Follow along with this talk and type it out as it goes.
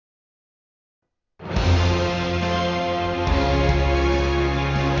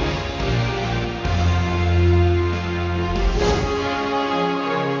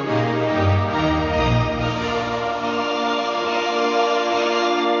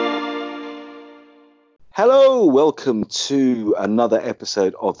Hello, welcome to another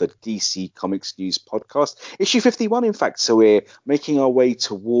episode of the DC Comics News Podcast, issue 51, in fact. So we're making our way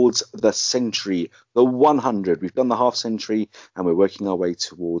towards the century, the 100. We've done the half century and we're working our way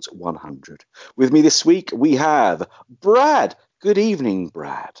towards 100. With me this week, we have Brad. Good evening,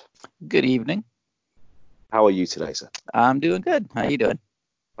 Brad. Good evening. How are you today, sir? I'm doing good. How are you doing?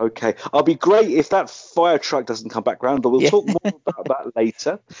 Okay, I'll be great if that fire truck doesn't come back round, but we'll talk more about that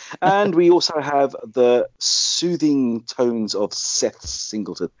later. And we also have the soothing tones of Seth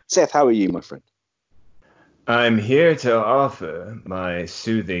Singleton. Seth, how are you, my friend? I'm here to offer my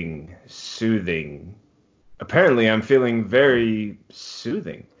soothing. Apparently, I'm feeling very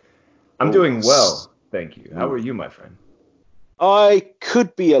soothing. I'm doing well, thank you. How are you, my friend? I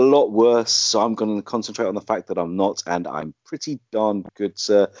could be a lot worse, so I'm going to concentrate on the fact that I'm not, and I'm pretty darn good,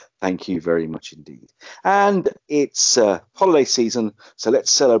 sir. Thank you very much indeed. And it's holiday season, so let's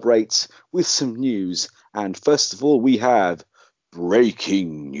celebrate with some news. And first of all, we have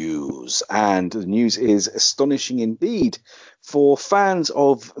breaking news, and the news is astonishing indeed. For fans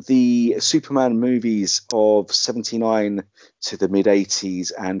of the Superman movies of 79 to the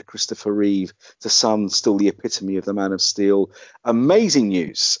mid-80s and Christopher Reeve, to some still the epitome of the Man of Steel, amazing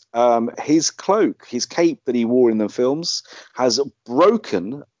news. His cloak, his cape that he wore in the films has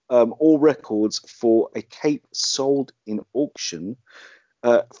broken all records for a cape sold in auction,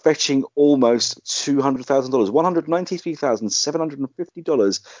 fetching almost $200,000,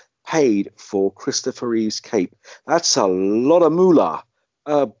 $193,750 paid for Christopher Reeve's cape. That's a lot of moolah.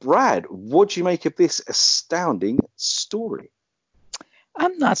 Brad, what do you make of this astounding story?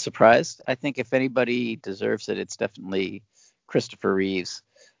 I'm not surprised. I think if anybody deserves it, it's definitely Christopher Reeves.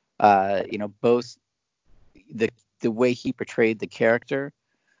 Both the way he portrayed the character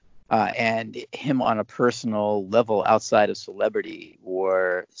and him on a personal level outside of celebrity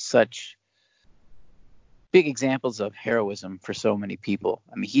were such big examples of heroism for so many people.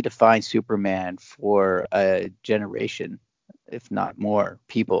 I mean, he defined Superman for a generation, if not more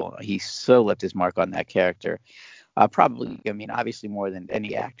people. He so left his mark on that character. Obviously more than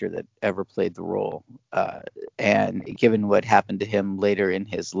any actor that ever played the role. And given what happened to him later in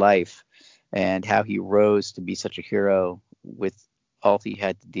his life and how he rose to be such a hero with all he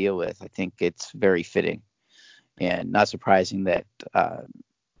had to deal with, I think it's very fitting and not surprising that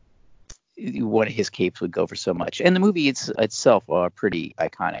one of his capes would go for so much. And the movie itself are pretty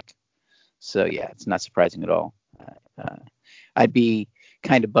iconic. So, yeah, it's not surprising at all. I'd be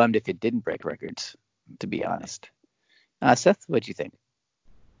kind of bummed if it didn't break records, to be honest. Seth, what do you think?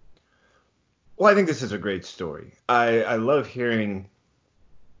 Well, I think this is a great story. I love hearing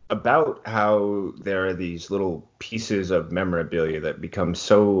about how there are these little pieces of memorabilia that become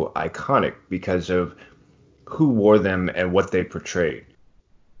so iconic because of who wore them and what they portrayed.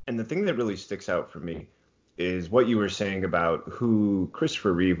 And the thing that really sticks out for me is what you were saying about who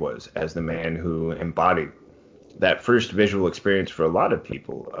Christopher Reeve was as the man who embodied that first visual experience for a lot of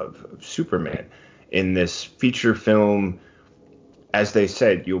people of Superman. In this feature film, as they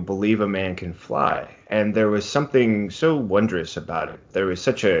said, you'll believe a man can fly. And there was something so wondrous about it. There was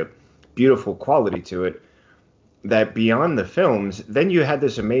such a beautiful quality to it that beyond the films, then you had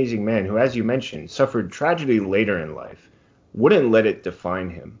this amazing man who, as you mentioned, suffered tragedy later in life, wouldn't let it define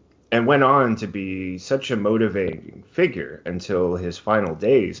him, and went on to be such a motivating figure until his final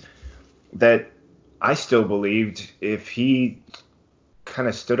days that I still believed if he kind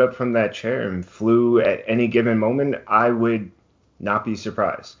of stood up from that chair and flew at any given moment, I would not be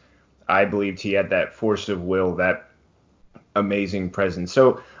surprised. I believed he had that force of will, that amazing presence.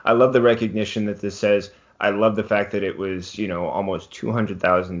 So I love the recognition that this says. I love the fact that it was, almost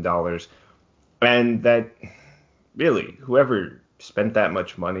 $200,000, and that really whoever spent that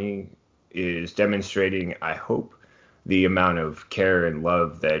much money is demonstrating, I hope, the amount of care and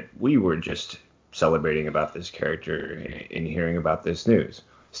love that we were just celebrating about this character in hearing about this news.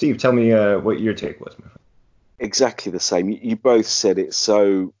 Steve, tell me what your take was, my friend. Exactly the same. You both said it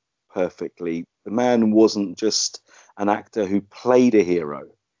so perfectly. The man wasn't just an actor who played a hero.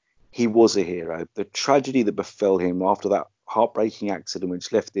 He was a hero. The tragedy that befell him after that heartbreaking accident,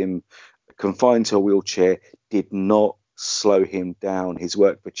 which left him confined to a wheelchair, did not slow him down. His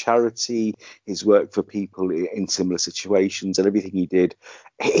work for charity, his work for people in similar situations, and everything he did,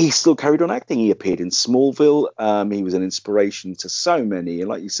 he still carried on acting. He appeared in Smallville. He was an inspiration to so many. And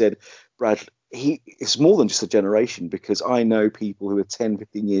like you said, Brad, it's more than just a generation, because I know people who are 10,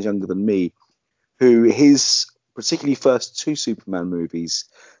 15 years younger than me who his particularly first two Superman movies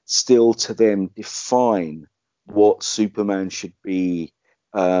still to them define what Superman should be,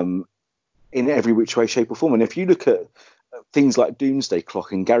 in every which way, shape or form. And if you look at things like Doomsday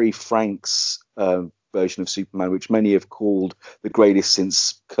Clock and Gary Frank's version of Superman, which many have called the greatest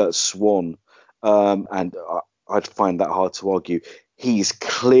since Kurt Swan, and I'd find that hard to argue. He's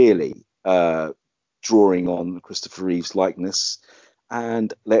clearly drawing on Christopher Reeve's likeness.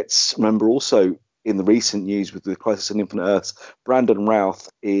 And let's remember also, in the recent news with the Crisis on Infinite Earths, Brandon Routh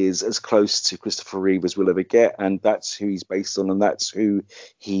is as close to Christopher Reeve as we'll ever get, and that's who he's based on, and that's who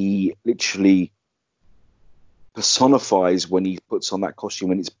he literally personifies when he puts on that costume.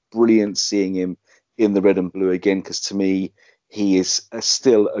 And it's brilliant seeing him in the red and blue again, because to me, he is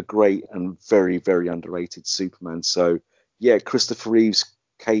still a great and very, very underrated Superman. So, yeah, Christopher Reeve's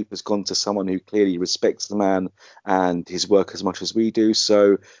cape has gone to someone who clearly respects the man and his work as much as we do.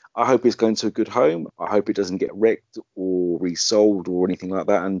 So I hope it's going to a good home. I hope it doesn't get wrecked or resold or anything like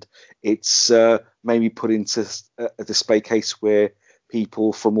that. And it's maybe put into a display case where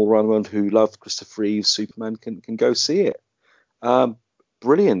people from all around the world who love Christopher Reeve's Superman can go see it.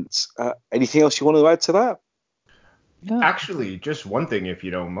 Brilliant. Anything else you want to add to that? No. Actually, just one thing, if you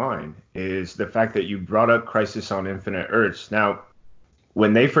don't mind, is the fact that you brought up Crisis on Infinite Earths. Now,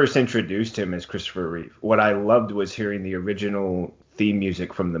 when they first introduced him as Christopher Reeve, what I loved was hearing the original theme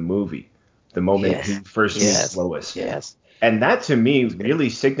music from the movie, the moment he first meets Lois. Yes. And that to me really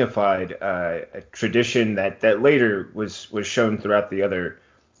signified a tradition that later was shown throughout the other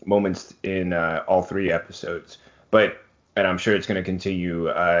moments in all three episodes. And I'm sure it's going to continue,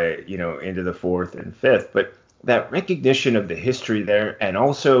 into the fourth and fifth. But that recognition of the history there, and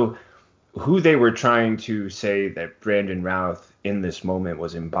also who they were trying to say that Brandon Routh in this moment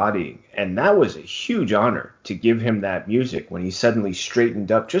was embodying. And that was a huge honor to give him that music when he suddenly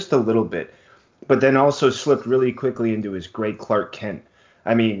straightened up just a little bit, but then also slipped really quickly into his great Clark Kent.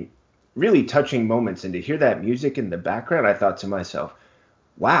 I mean, really touching moments. And to hear that music in the background, I thought to myself,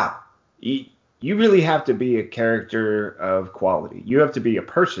 wow, you really have to be a character of quality. You have to be a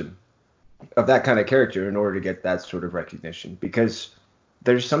person of that kind of character in order to get that sort of recognition, because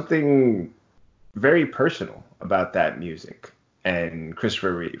there's something very personal about that music and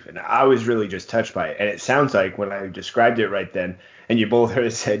Christopher Reeve. And I was really just touched by it. And it sounds like when I described it right then, and you both heard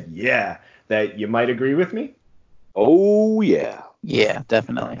it said, yeah, that you might agree with me. Oh, yeah. Yeah,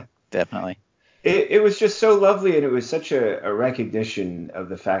 definitely. Definitely. It was just so lovely. And it was such a recognition of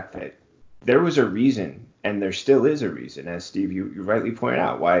the fact that there was a reason, and there still is a reason, as Steve, you rightly pointed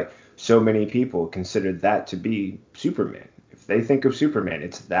out, why so many people consider that to be Superman. If they think of Superman,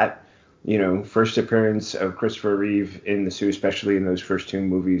 it's that, first appearance of Christopher Reeve in the suit, especially in those first two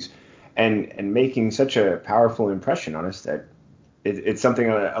movies, and making such a powerful impression on us that it's something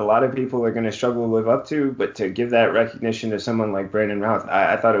a lot of people are going to struggle to live up to. But to give that recognition to someone like Brandon Routh,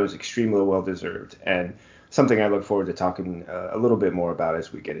 I thought it was extremely well deserved, and something I look forward to talking a little bit more about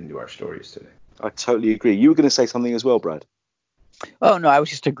as we get into our stories today. I totally agree. You were going to say something as well, Brad. Oh, no, I was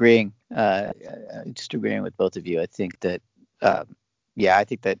just agreeing. With both of you. I think that,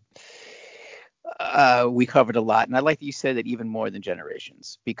 we covered a lot. And I like that you said that even more than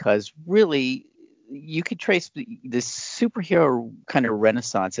Generations, because really you could trace this superhero kind of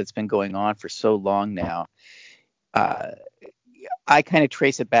renaissance that's been going on for so long now. I kind of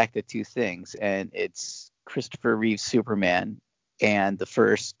trace it back to two things, and it's Christopher Reeve's Superman and the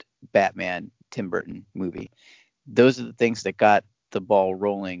first Batman Tim Burton movie. Those are the things that got the ball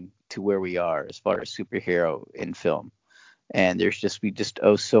rolling to where we are as far as superhero in film. And we just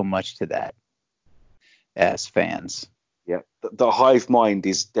owe so much to that as fans. Yeah, the hive mind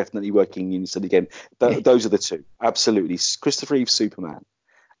is definitely working in unison again. Those are the two. Absolutely. Christopher Reeve's Superman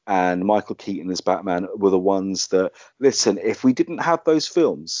and Michael Keaton as Batman were the ones that, listen, if we didn't have those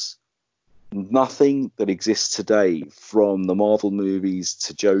films, nothing that exists today, from the Marvel movies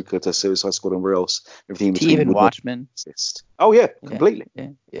to Joker to Suicide Squad and where else, everything in between, even Watchmen exist. Oh yeah, completely.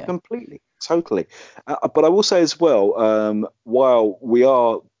 Yeah. Completely, totally. But I will say as well, while we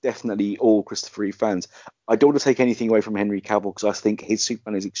are definitely all Christopher Reeve fans, I don't want to take anything away from Henry Cavill, because I think his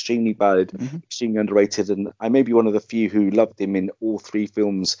Superman is extremely valid, extremely underrated, and I may be one of the few who loved him in all three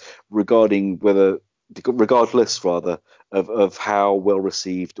films, regardless of how well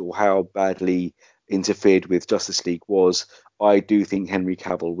received or how badly interfered with Justice League was. I do think Henry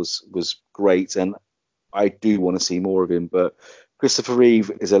Cavill was great, and I do want to see more of him. But Christopher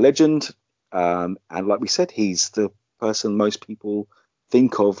Reeve is a legend, and like we said, he's the person most people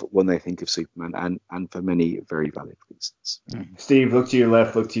think of when they think of Superman, and for many very valid reasons. Steve, look to your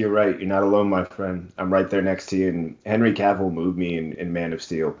left, look to your right. You're not alone, my friend. I'm right there next to you. And Henry Cavill moved me in Man of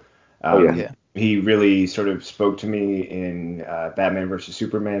Steel. He really sort of spoke to me in Batman vs.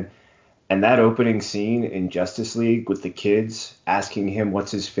 Superman. And that opening scene in Justice League with the kids asking him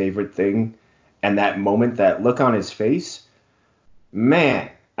what's his favorite thing, and that moment, that look on his face, man,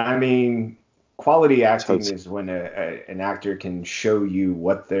 I mean, Quality acting Totally. is when an actor can show you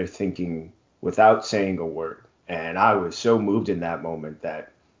what they're thinking without saying a word. And I was so moved in that moment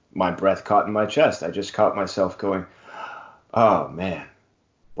that my breath caught in my chest. I just caught myself going, "Oh man,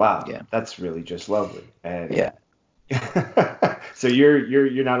 wow, Yeah. that's really just lovely." And Yeah. so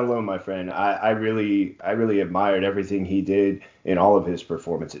you're not alone, my friend. I really admired everything he did in all of his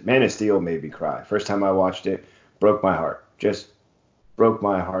performances. Man of Steel made me cry. First time I watched it, broke my heart. Just broke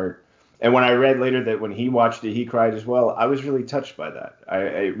my heart. And when I read later that when he watched it, he cried as well, I was really touched by that.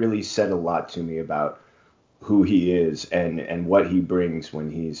 It really said a lot to me about who he is and what he brings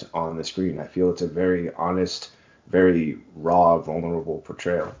when he's on the screen. I feel it's a very honest, very raw, vulnerable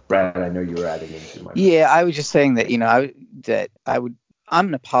portrayal. Brad, I know you were adding into my friend. Yeah, I was just saying that, I'm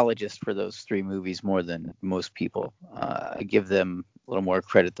an apologist for those three movies more than most people. I give them a little more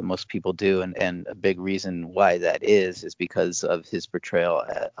credit than most people do, and a big reason why that is because of his portrayal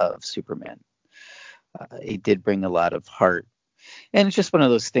of Superman. He did bring a lot of heart, and it's just one of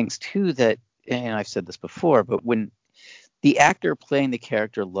those things too that, and I've said this before, but when the actor playing the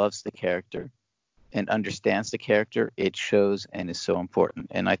character loves the character and understands the character, it shows and is so important.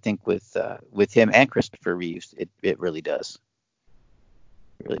 And I think with him and Christopher Reeves, it really does.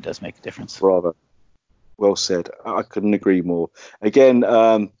 It really does make a difference. Bravo. Well said. I couldn't agree more. Again,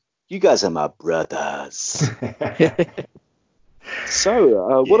 you guys are my brothers.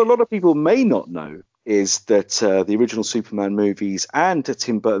 So, what Yeah. a lot of people may not know is that the original Superman movies and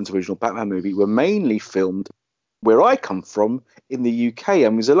Tim Burton's original Batman movie were mainly filmed where I come from in the UK.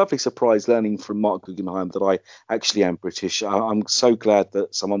 And it was a lovely surprise learning from Mark Guggenheim that I actually am British. I'm so glad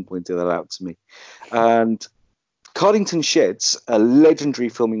that someone pointed that out to me. And Cardington Sheds, a legendary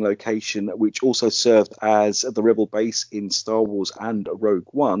filming location which also served as the Rebel base in Star Wars and Rogue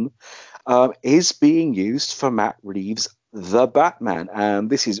One, is being used for Matt Reeves' The Batman. And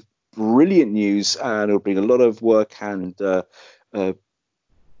this is brilliant news, and it'll bring a lot of work and uh,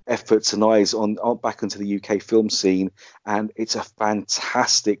 efforts and eyes on back into the UK film scene. And it's a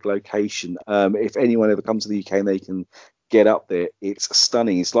fantastic location. If anyone ever comes to the UK and they can get up there, it's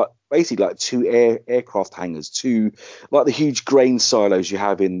stunning. It's like basically like two aircraft hangars, two like the huge grain silos you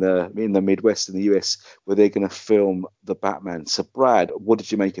have in the Midwest in the US, where they're going to film the Batman. So, Brad, what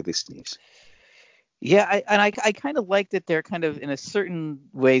did you make of this news? Yeah, I kind of like that they're kind of in a certain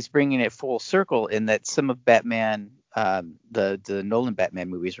ways bringing it full circle in that some of Batman, the Nolan Batman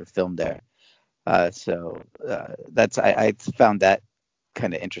movies were filmed there. That's I found that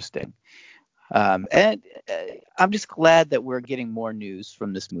kind of interesting. And I'm just glad that we're getting more news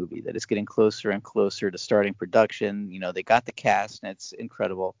from this movie, that it's getting closer and closer to starting production. They got the cast, and it's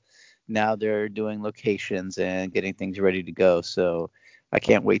incredible. Now they're doing locations and getting things ready to go. So I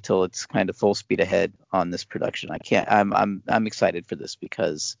can't wait till it's kind of full speed ahead on this production. I can't. I'm excited for this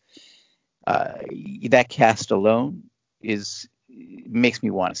because that cast alone is makes me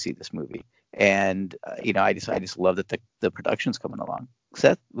want to see this movie. And I just love that the production's coming along.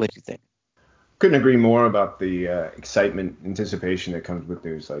 Seth, what do you think? Couldn't agree more about the excitement, anticipation that comes with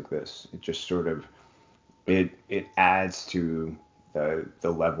news like this. It just sort of it adds to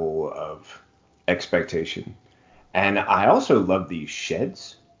the level of expectation. And I also love these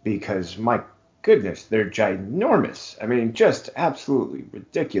sheds because my goodness, they're ginormous. I mean, just absolutely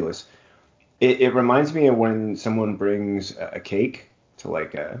ridiculous. It reminds me of when someone brings a cake to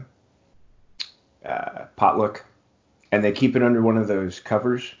like a potluck and they keep it under one of those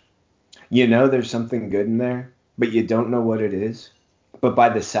covers. There's something good in there, but you don't know what it is. But by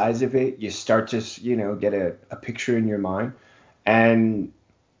the size of it, you start to, get a picture in your mind. And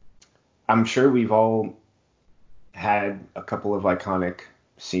I'm sure we've all had a couple of iconic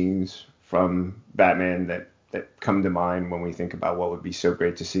scenes from Batman that come to mind when we think about what would be so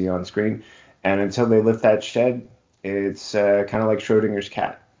great to see on screen. And until they lift that shed, it's kind of like Schrodinger's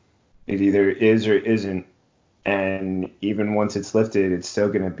cat. It either is or isn't. And even once it's lifted, it's still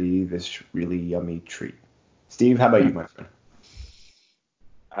going to be this really yummy treat. Steve, how about you, my friend?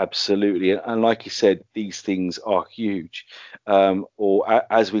 Absolutely, and like you said, these things are huge, or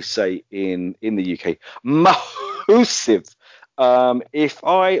as we say in the UK, massive. If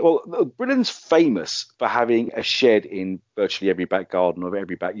I well, Britain's famous for having a shed in virtually every back garden or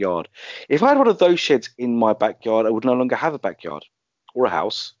every backyard. If I had one of those sheds in my backyard, I would no longer have a backyard or a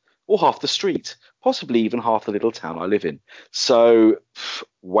house or half the street, possibly even half the little town I live in. So,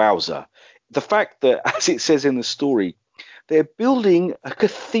 wowzer. The fact that, as it says in the story, they're building a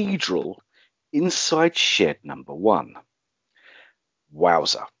cathedral inside shed number one.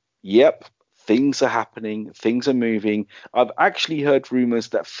 Wowzer. Yep. Things are happening, things are moving. I've actually heard rumors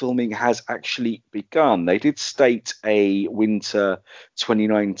that filming has actually begun. They did state a winter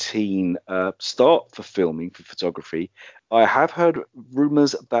 2019 start for filming for photography. I have heard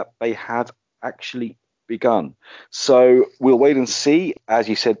rumors that they have actually begun. So we'll wait and see. As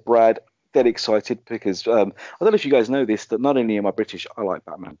you said, Brad, dead excited because I don't know if you guys know this, that not only am I British, I like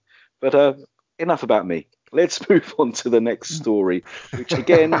Batman. But enough about me. Let's move on to the next story, which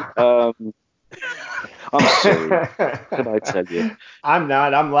again, I'm sorry. What can I tell you? I'm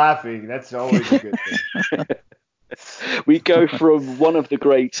not. I'm laughing. That's always a good thing. We go from one of the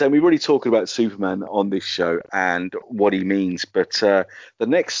greats, and we've already talked about Superman on this show and what he means, but the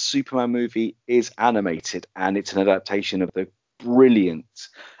next Superman movie is animated, and it's an adaptation of the brilliant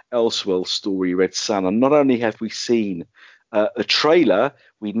Elseworld story, Red Sun. And not only have we seen a trailer,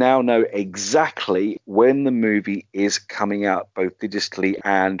 we now know exactly when the movie is coming out, both digitally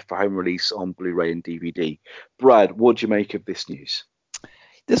and for home release on Blu-ray and DVD. Brad, what do you make of this news?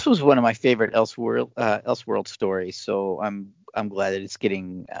 This was one of my favorite Elseworld stories, so I'm glad that it's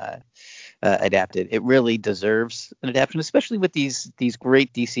getting adapted. It really deserves an adaptation, especially with these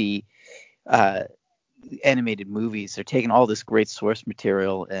great DC animated movies. They're taking all this great source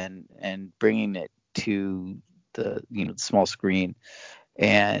material and bringing it to the small screen,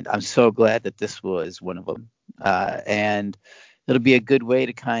 and I'm so glad that this was one of them. And it'll be a good way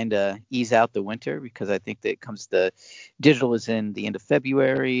to kind of ease out the winter, because I think that the digital is in the end of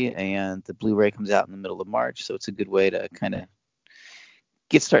February and the Blu-ray comes out in the middle of March. So it's a good way to kind of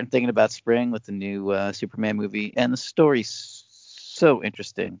get started thinking about spring with the new Superman movie. And the story's so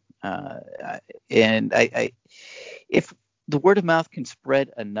interesting. And if the word of mouth can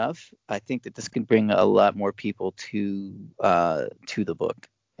spread enough, I think that this can bring a lot more people to the book.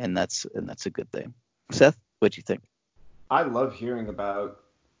 And that's a good thing. Seth, what do you think? I love hearing about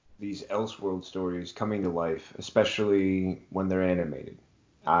these Elseworld stories coming to life, especially when they're animated.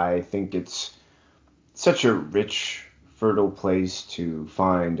 I think it's such a rich, fertile place to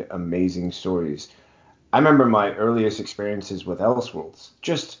find amazing stories. I remember my earliest experiences with Elseworlds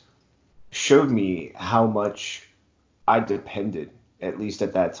just showed me how much I depended, at least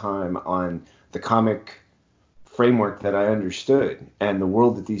at that time, on the comic framework that I understood and the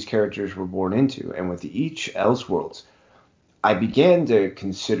world that these characters were born into. And with each Elseworlds, I began to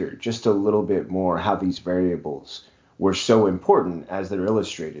consider just a little bit more how these variables were so important as they're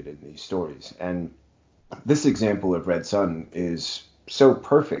illustrated in these stories. And this example of Red Sun is so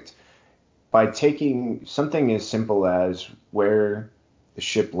perfect. By taking something as simple as where the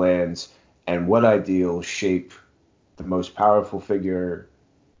ship lands and what ideals shape the most powerful figure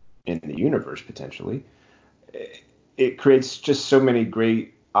in the universe, potentially, it creates just so many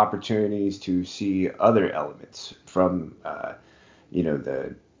great opportunities to see other elements from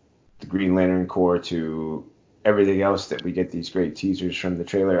the Green Lantern Corps to everything else that we get these great teasers from the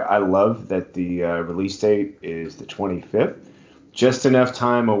trailer. I love that the release date is the 25th, just enough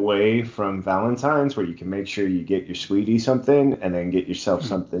time away from Valentine's where you can make sure you get your sweetie something and then get yourself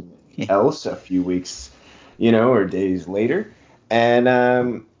something else a few weeks, or days later. And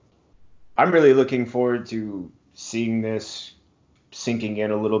I'm really looking forward to seeing this sinking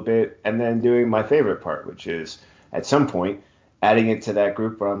in a little bit and then doing my favorite part, which is at some point adding it to that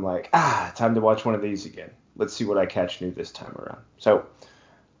group where I'm like, time to watch one of these again. Let's see what I catch new this time around. So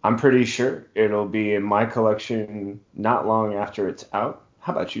I'm pretty sure it'll be in my collection not long after it's out.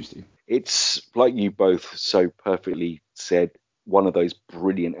 How about you, Steve? It's like you both so perfectly said, one of those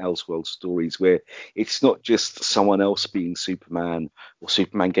brilliant Elseworld stories where it's not just someone else being Superman or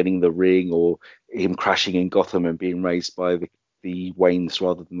Superman getting the ring or him crashing in Gotham and being raised by the Waynes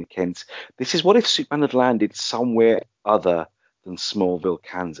rather than the Kents. This is what if Superman had landed somewhere other than Smallville,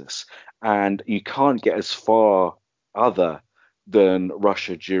 Kansas, and you can't get as far other than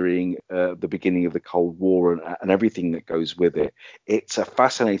Russia during the beginning of the Cold War and everything that goes with it. It's a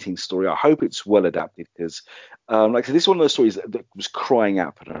fascinating story. I hope it's well adapted because, like I said, this is one of those stories that was crying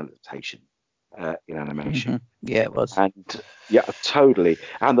out for an adaptation in animation. Mm-hmm. Yeah, it was. And yeah, totally.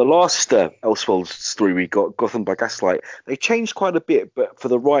 And the last Elseworlds story we got, Gotham by Gaslight, they changed quite a bit, but for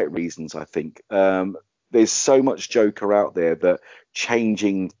the right reasons, I think. There's so much Joker out there that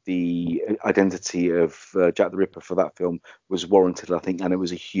changing the identity of Jack the Ripper for that film was warranted, I think, and it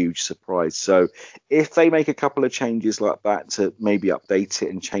was a huge surprise. So if they make a couple of changes like that to maybe update it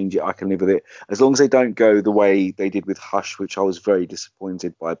and change it, I can live with it, as long as they don't go the way they did with Hush, which I was very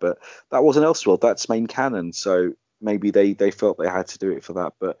disappointed by. But that wasn't Elseworld, that's main canon. So maybe they felt they had to do it for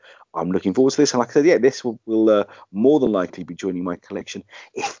that. But I'm looking forward to this. And like I said, yeah, this will more than likely be joining my collection.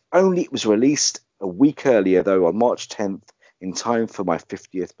 If only it was released a week earlier, though, on March 10th, in time for my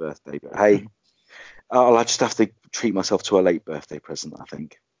 50th birthday. But hey, I'll just have to treat myself to a late birthday present, I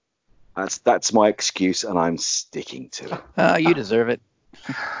think. That's my excuse, and I'm sticking to it. You deserve it.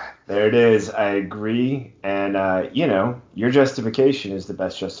 There it is. I agree. And, your justification is the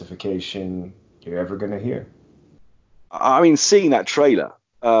best justification you're ever going to hear. I mean, seeing that trailer,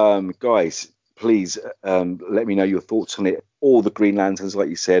 guys, please let me know your thoughts on it. All the Green Lanterns, like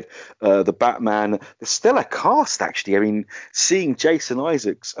you said, the Batman, the stellar cast, actually. I mean, seeing Jason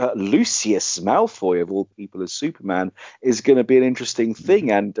Isaacs, Lucius Malfoy, of all people, as Superman is going to be an interesting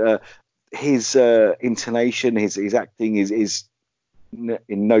thing. And his intonation, his acting is in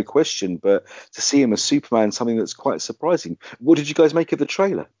no question. But to see him as Superman, something that's quite surprising. What did you guys make of the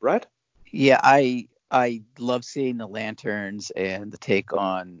trailer, Brad? Yeah, I love seeing the lanterns and the take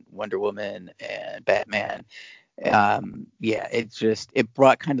on Wonder Woman and Batman. Yeah, it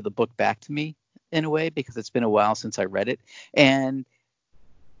brought kind of the book back to me in a way, because it's been a while since I read it. And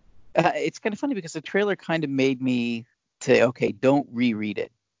it's kind of funny because the trailer kind of made me say, okay, don't reread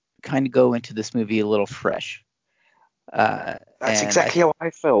it. Kind of go into this movie a little fresh. That's exactly how I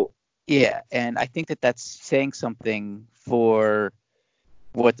felt. Yeah, and I think that's saying something for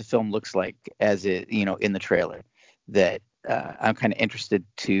what the film looks like as it, in the trailer, that I'm kind of interested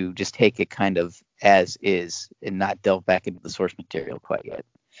to just take it kind of as is and not delve back into the source material quite yet.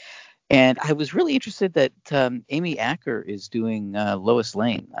 And I was really interested that Amy Acker is doing Lois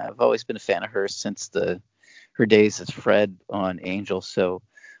Lane. I've always been a fan of hers since her days as Fred on Angel, so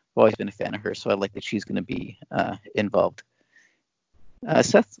I've always been a fan of her, so I like that she's going to be involved.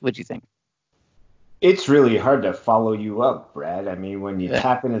 Seth, what do you think? It's really hard to follow you up, Brad. I mean, when you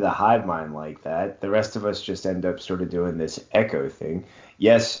tap into the hive mind like that, the rest of us just end up sort of doing this echo thing.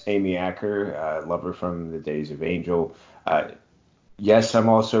 Yes, Amy Acker, love her from the days of Angel. Yes, I'm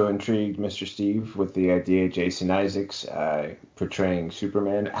also intrigued, Mr. Steve, with the idea of Jason Isaacs portraying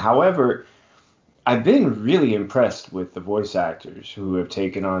Superman. However, I've been really impressed with the voice actors who have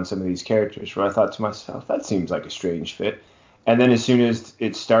taken on some of these characters, where I thought to myself, that seems like a strange fit. And then as soon as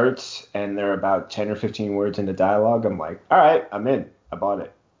it starts and they're about 10 or 15 words into dialogue, I'm like, all right, I'm in. I bought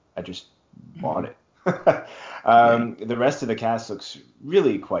it. I just bought it. The rest of the cast looks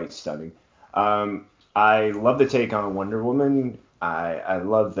really quite stunning. I love the take on Wonder Woman. I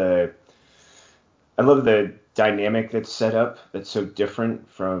love the dynamic that's set up that's so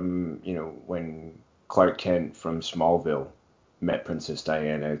different from, when Clark Kent from Smallville met Princess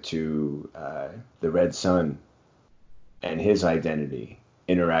Diana, to the Red Sun and his identity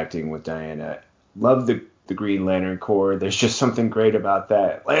interacting with Diana. Love the Green Lantern Corps. There's just something great about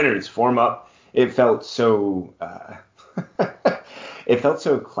that. Lanterns, form up. It felt so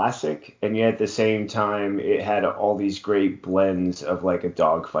classic, and yet at the same time it had all these great blends of like a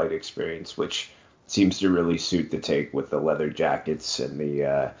dogfight experience, which seems to really suit the take with the leather jackets and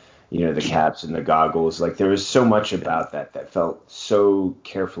the the caps and the goggles. Like, there was so much about that felt so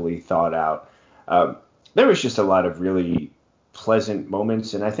carefully thought out. There was just a lot of really pleasant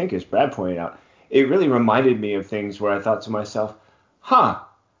moments. And I think, as Brad pointed out, it really reminded me of things where I thought to myself, I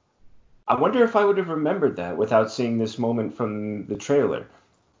wonder if I would have remembered that without seeing this moment from the trailer.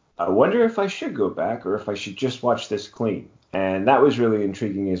 I wonder if I should go back or if I should just watch this clean. And that was really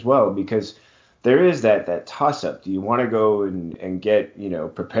intriguing as well, because there is that toss-up. Do you want to go and get,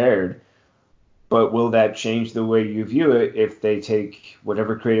 prepared? But will that change the way you view it if they take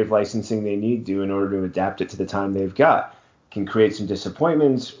whatever creative licensing they need to in order to adapt it to the time they've got? Can create some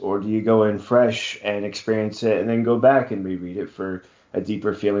disappointments, or do you go in fresh and experience it and then go back and reread it for a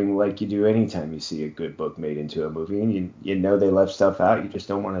deeper feeling, like you do anytime you see a good book made into a movie, and you know they left stuff out, you just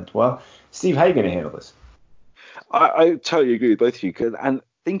don't want to dwell? Steve, how are you going to handle this? I totally agree with both of you. And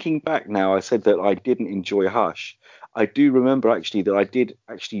thinking back now, I said that I didn't enjoy Hush. I do remember actually that I did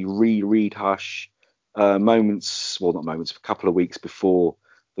actually reread Hush a couple of weeks before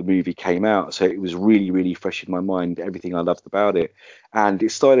the movie came out. So it was really, really fresh in my mind, everything I loved about it. And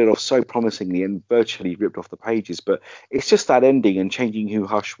it started off so promisingly and virtually ripped off the pages. But it's just that ending and changing who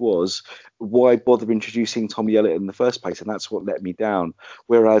Hush was. Why bother introducing Tommy Elliott in the first place? And that's what let me down.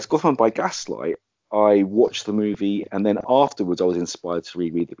 Whereas Gotham by Gaslight, I watched the movie, and then afterwards I was inspired to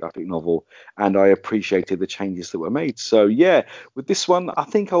reread the graphic novel, and I appreciated the changes that were made. So yeah, with this one, I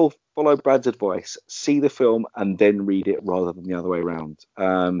think I'll follow Brad's advice, see the film and then read it rather than the other way around.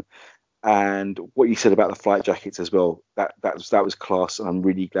 And what you said about the flight jackets as well, that was class, and I'm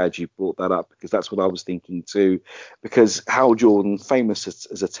really glad you brought that up, because that's what I was thinking too. Because Hal Jordan, famous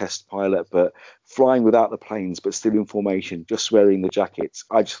as a test pilot, but flying without the planes, but still in formation, just wearing the jackets,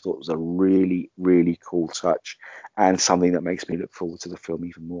 I just thought it was a really, really cool touch, and something that makes me look forward to the film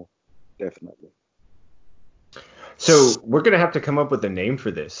even more. Definitely. So we're gonna have to come up with a name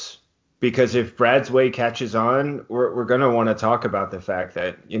for this, because if Brad's Way catches on, we're gonna want to talk about the fact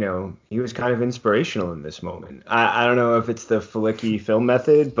that he was kind of inspirational in this moment. I don't know if it's the Felicki film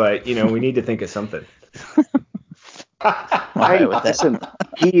method, but we need to think of something. Hey, listen,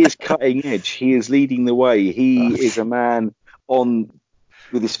 he is cutting edge. He is leading the way. He is a man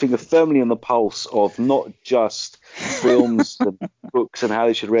with his finger firmly on the pulse of not just films and books and how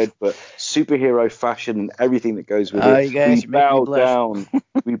they should read, but superhero fashion and everything that goes with it. You guys,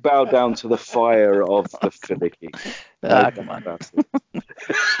 We bow down to the fire of the Felicki. Come on.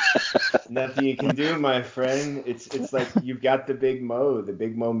 Nothing you can do, my friend. It's like you've got the big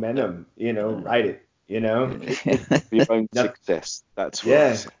momentum. Ride it. For your own success. That's what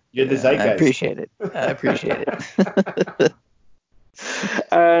yeah. You're the zeitgeist. I appreciate it.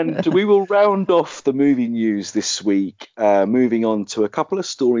 And we will round off the movie news this week, moving on to a couple of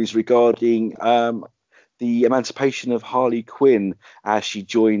stories regarding the emancipation of Harley Quinn as she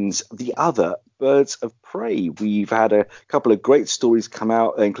joins the other Birds of Prey. We've had a couple of great stories come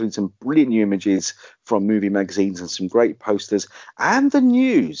out, including some brilliant new images from movie magazines and some great posters, and the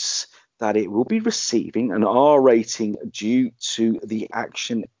news that it will be receiving an R rating due to the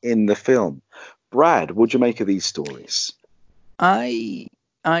action in the film. Brad, what do you make of these stories? I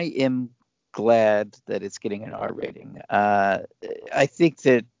am glad that it's getting an R rating. I think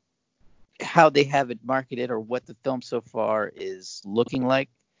that how they have it marketed, or what the film so far is looking like,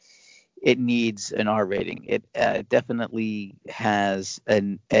 it needs an R rating. It definitely has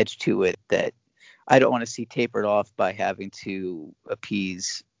an edge to it that I don't want to see tapered off by having to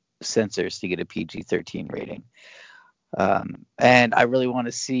appease censors to get a PG-13 rating. And I really want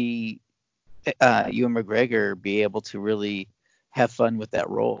to see Ewan McGregor be able to really have fun with that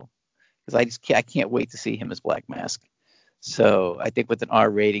role, because I can't wait to see him as Black Mask. So I think with an R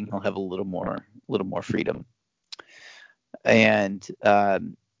rating, he'll have a little more freedom. And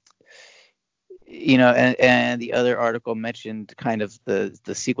and the other article mentioned kind of the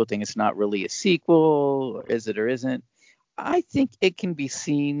sequel thing. It's not really a sequel, is it or isn't? I think it can be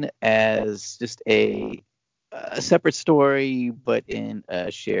seen as just a separate story, but in a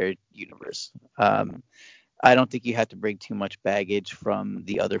shared universe. I don't think you have to bring too much baggage from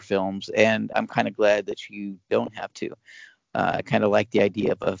the other films, and I'm kind of glad that you don't have to. I kind of like the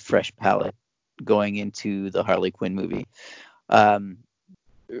idea of a fresh palette going into the Harley Quinn movie.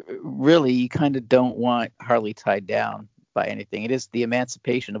 Really, you kind of don't want Harley tied down by anything. It is the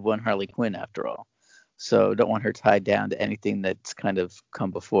emancipation of one Harley Quinn, after all. So don't want her tied down to anything that's kind of come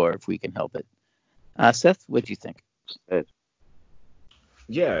before, if we can help it. Seth, what do you think?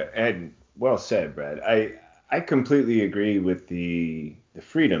 Yeah, and well said, Brad. I completely agree with the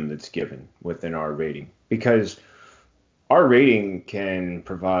freedom that's given with an R rating, because R rating can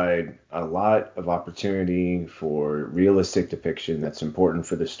provide a lot of opportunity for realistic depiction that's important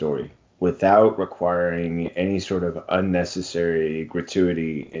for the story, without requiring any sort of unnecessary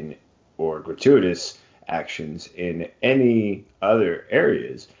gratuity or gratuitous actions in any other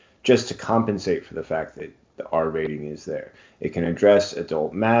areas, just to compensate for the fact that the R rating is there. It can address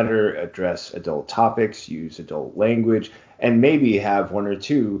adult matter, address adult topics, use adult language, and maybe have one or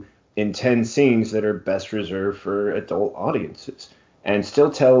two intense scenes that are best reserved for adult audiences, and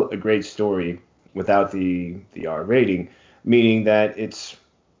still tell a great story without the R rating, meaning that it's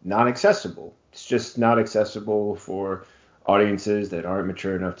not accessible. It's just not accessible for audiences that aren't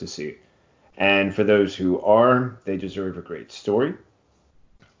mature enough to see it. And for those who are, they deserve a great story.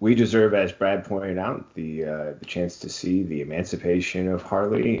 We deserve, as Brad pointed out, the chance to see the emancipation of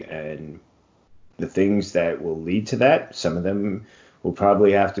Harley and the things that will lead to that. Some of them will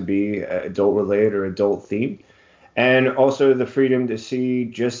probably have to be adult related or adult themed. And also the freedom to see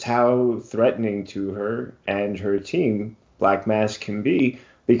just how threatening to her and her team Black Mask can be,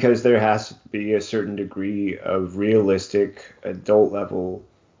 because there has to be a certain degree of realistic adult level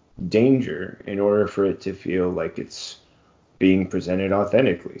danger in order for it to feel like it's being presented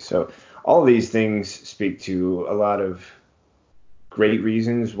authentically. So all these things speak to a lot of great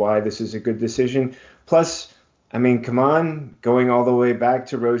reasons why this is a good decision. Plus, I mean, come on, going all the way back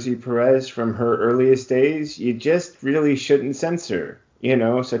to Rosie Perez from her earliest days, you just really shouldn't censor,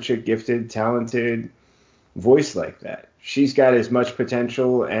 such a gifted, talented voice like that. She's got as much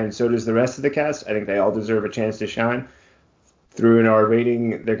potential, and so does the rest of the cast. I think they all deserve a chance to shine. Through an R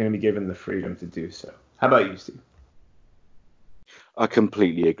rating, they're going to be given the freedom to do so. How about you, Steve? I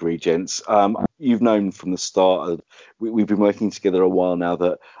completely agree, gents. You've known from the start, we've been working together a while now,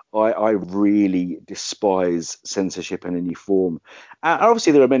 that I really despise censorship in any form. And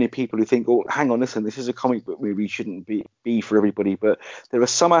obviously, there are many people who think, oh, hang on, listen, this is a comic book movie, shouldn't be for everybody. But there are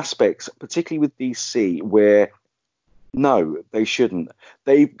some aspects, particularly with DC, where No, they shouldn't.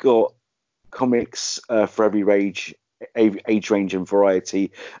 They've got comics for every age range and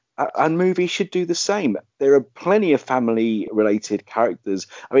variety, and movies should do the same. There are plenty of family-related characters.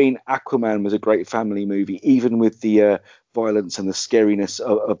 I mean, Aquaman was a great family movie, even with the violence and the scariness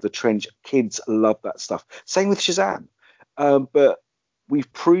of the trench. Kids love that stuff. Same with Shazam. But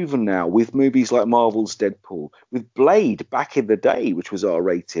we've proven now with movies like Marvel's Deadpool, with Blade back in the day, which was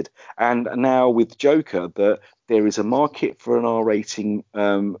R-rated, and now with Joker, that there is a market for an R-rating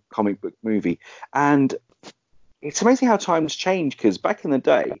comic book movie. And it's amazing how times change, because back in the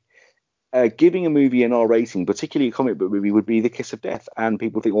day, giving a movie an R rating, particularly a comic book movie, would be the kiss of death. And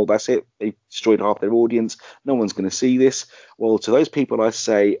people think, well, that's it. They destroyed half their audience. No one's going to see this. Well, to those people, I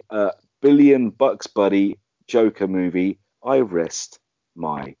say, $1 billion, buddy, Joker movie. I rest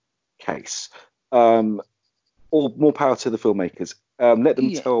my case. Or more power to the filmmakers. Let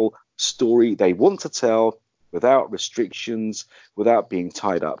them tell story they want to tell without restrictions, without being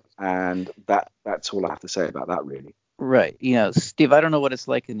tied up. And that's all I have to say about that, really. Right. Steve, I don't know what it's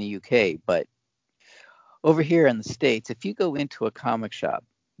like in the UK, but over here in the States, if you go into a comic shop,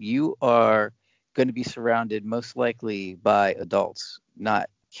 you are going to be surrounded most likely by adults, not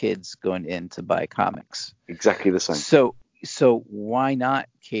kids going in to buy comics. Exactly the same. So why not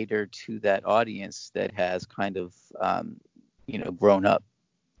cater to that audience that has kind of, grown up,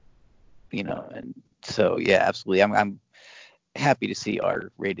 and so, yeah, absolutely. I'm happy to see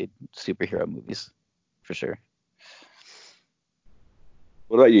R-rated superhero movies for sure.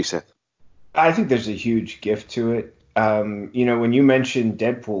 What about you, Seth? I think there's a huge gift to it. When you mentioned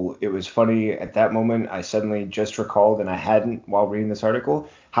Deadpool, it was funny at that moment. I suddenly just recalled, and I hadn't while reading this article,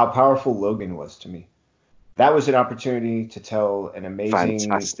 how powerful Logan was to me. That was an opportunity to tell an amazing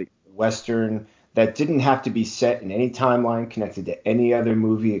Fantastic Western that didn't have to be set in any timeline connected to any other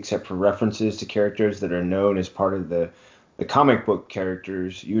movie except for references to characters that are known as part of the comic book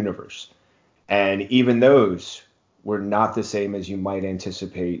characters universe. And even those were not the same as you might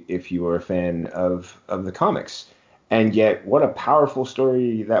anticipate if you were a fan of the comics. And yet, what a powerful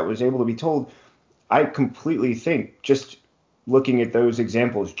story that was able to be told. I completely think, just looking at those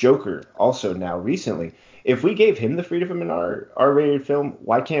examples, Joker also now recently, if we gave him the freedom of an R-rated film,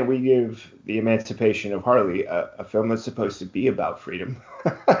 why can't we give The Emancipation of Harley, a film that's supposed to be about freedom,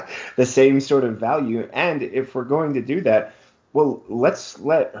 the same sort of value? And if we're going to do that, well, let's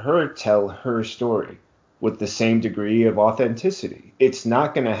let her tell her story with the same degree of authenticity. It's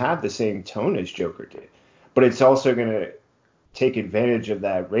not going to have the same tone as Joker did, but it's also going to take advantage of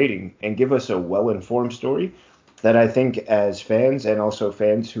that rating and give us a well-informed story that I think as fans, and also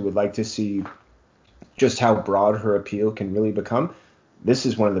fans who would like to see just how broad her appeal can really become, this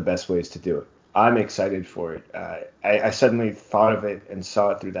is one of the best ways to do it. I'm excited for it. I suddenly thought of it and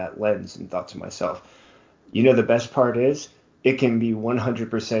saw it through that lens and thought to myself, the best part is it can be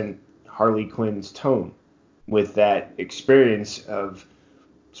 100% Harley Quinn's tone with that experience of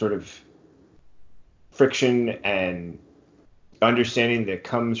sort of friction and understanding that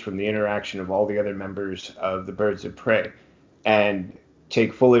comes from the interaction of all the other members of the Birds of Prey, and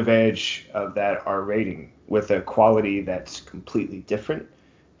take full advantage of that R rating with a quality that's completely different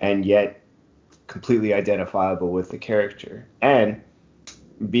and yet completely identifiable with the character, and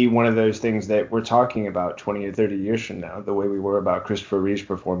be one of those things that we're talking about 20 or 30 years from now, the way we were about Christopher Reeve's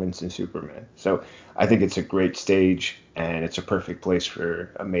performance in Superman. So I think it's a great stage, and it's a perfect place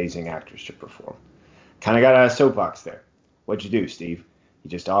for amazing actors to perform. Kind of got out of soapbox there. What'd you do, Steve? You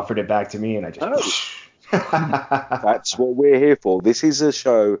just offered it back to me, and I just... That's what we're here for. This is a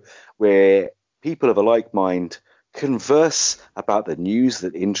show where people of a like mind converse about the news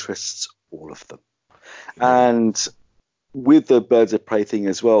that interests all of them. And with the Birds of Prey thing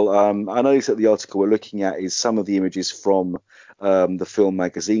as well, I noticed that the article we're looking at is some of the images from the film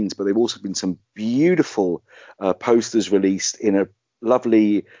magazines, but there have also been some beautiful posters released in a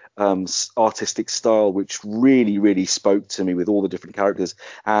lovely artistic style, which really, really spoke to me, with all the different characters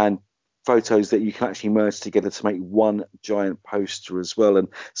and photos that you can actually merge together to make one giant poster as well. And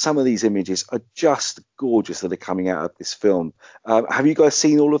some of these images are just gorgeous that are coming out of this film. Have you guys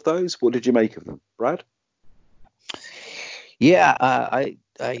seen all of those? What did you make of them, Brad? Yeah,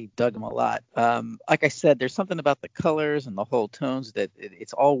 I dug them a lot. Like I said, there's something about the colors and the whole tones that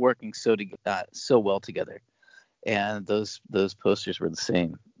it's all working so well together. And those posters were the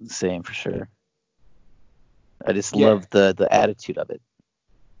same for sure. I just love the attitude of it.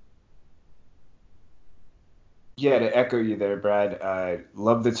 Yeah, to echo you there, Brad.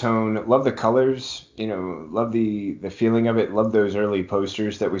 Love the tone, love the colors, love the feeling of it. Love those early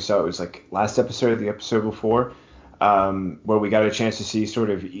posters that we saw. It was like last episode, the episode before, where we got a chance to see sort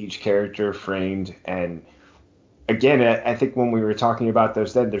of each character framed. And again, I think when we were talking about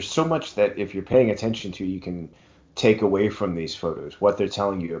those then, there's so much that if you're paying attention to, you can take away from these photos, what they're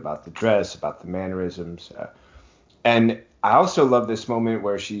telling you about the dress, about the mannerisms. And I also love this moment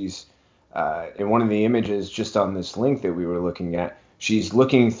where she's in one of the images just on this link that we were looking at, she's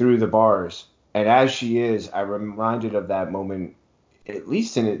looking through the bars. And as she is, I'm reminded of that moment, at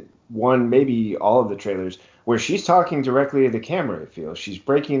least in one, maybe all of the trailers, where she's talking directly to the camera, it feels. She's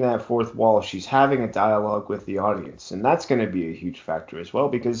breaking that fourth wall. She's having a dialogue with the audience. And that's going to be a huge factor as well,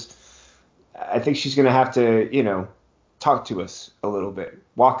 because I think she's going to have to, talk to us a little bit,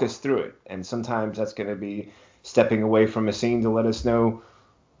 walk us through it. And sometimes that's going to be stepping away from a scene to let us know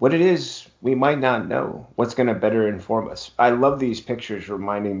what it is we might not know, what's going to better inform us. I love these pictures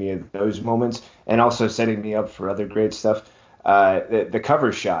reminding me of those moments and also setting me up for other great stuff. The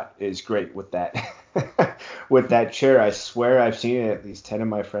cover shot is great with that with that chair. I swear I've seen it at least 10 of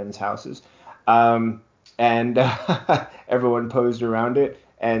my friends' houses. And everyone posed around it,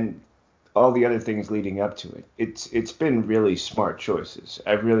 and all the other things leading up to it. It's been really smart choices.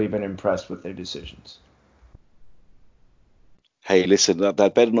 I've really been impressed with their decisions. Hey, listen,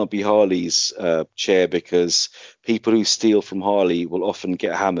 that better not be Harley's chair, because people who steal from Harley will often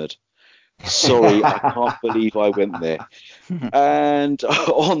get hammered. Sorry, I can't believe I went there. And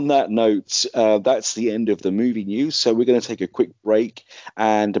on that note, that's the end of the movie news. So we're going to take a quick break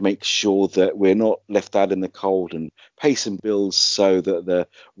and make sure that we're not left out in the cold and pay some bills so that the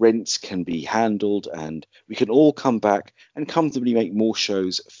rents can be handled and we can all come back and comfortably make more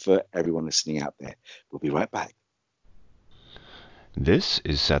shows for everyone listening out there. We'll be right back. This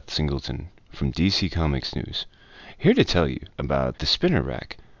is Seth Singleton from DC Comics News, here to tell you about the Spinner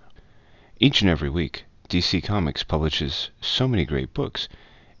Rack. Each and every week, DC Comics publishes so many great books,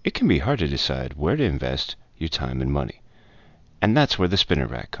 it can be hard to decide where to invest your time and money. And that's where the Spinner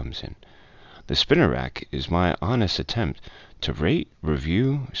Rack comes in. The Spinner Rack is my honest attempt to rate,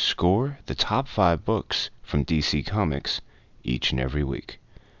 review, score the top 5 books from DC Comics each and every week.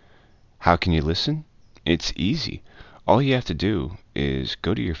 How can you listen? It's easy. All you have to do is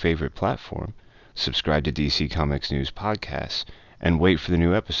go to your favorite platform, subscribe to DC Comics News Podcasts, and wait for the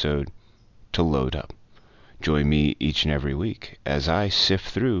new episode to load up. Join me each and every week as I sift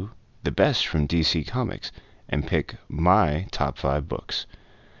through the best from DC Comics and pick my top 5 books.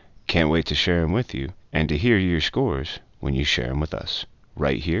 Can't wait to share them with you and to hear your scores when you share them with us,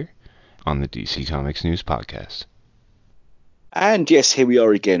 right here on the DC Comics News Podcast. And yes, here we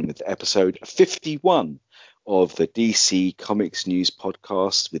are again with episode 51 of the DC Comics News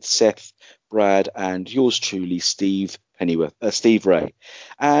Podcast with Seth, Brad, and yours truly, Steve Ray.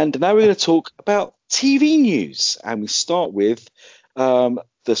 And now we're going to talk about TV news, and we start with the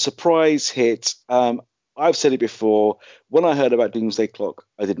surprise hit. I've said it before. When I heard about Doomsday Clock,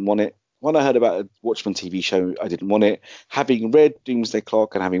 I didn't want it. When I heard about a Watchmen TV show, I didn't want it. Having read Doomsday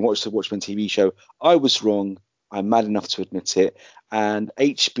Clock and having watched the Watchmen TV show, I was wrong. I'm mad enough to admit it. And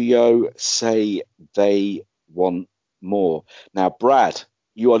HBO say they want more. Now, Brad,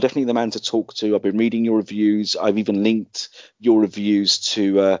 you are definitely the man to talk to. I've been reading your reviews. I've even linked your reviews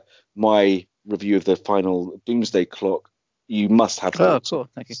to my review of the final Doomsday Clock. You must have thoughts. Oh, cool.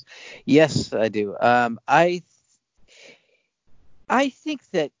 Thank you. Yes, I do. I think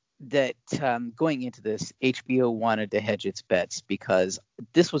that going into this, HBO wanted to hedge its bets because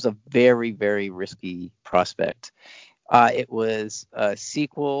this was a very, very risky prospect. It was a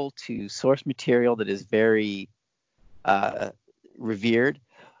sequel to source material that is very revered,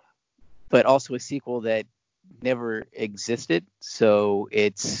 but also a sequel that never existed. So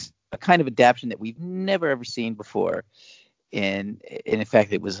it's a kind of adaptation that we've never ever seen before. And in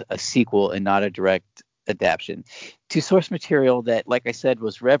fact, it was a sequel and not a direct adaptation to source material that, like I said,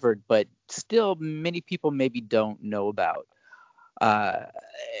 was revered, but still many people maybe don't know about.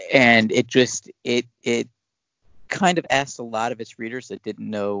 And it kind of asked a lot of its readers that didn't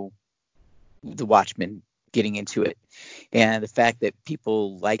know the Watchmen getting into it. And the fact that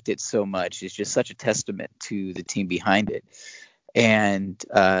people liked it so much is just such a testament to the team behind it. And,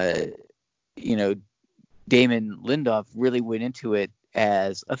 Damon Lindelof really went into it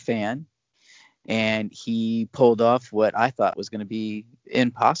as a fan, and he pulled off what I thought was going to be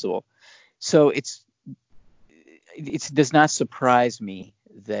impossible. So it does not surprise me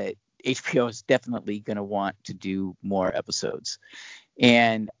that HBO is definitely going to want to do more episodes.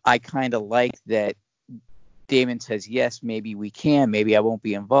 And I kind of like that Damon says, yes, maybe we can, maybe I won't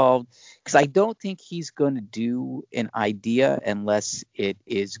be involved, because I don't think he's going to do an idea unless it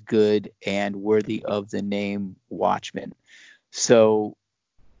is good and worthy of the name Watchmen. So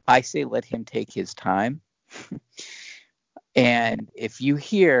I say let him take his time. And if you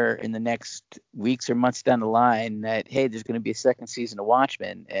hear in the next weeks or months down the line that, hey, there's going to be a second season of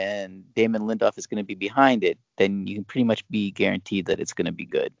Watchmen and Damon Lindelof is going to be behind it, then you can pretty much be guaranteed that it's going to be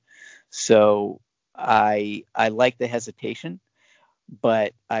good. So I like the hesitation,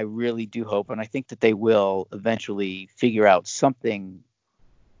 but I really do hope, and I think that they will eventually figure out something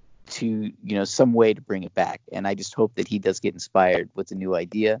to, some way to bring it back. And I just hope that he does get inspired with a new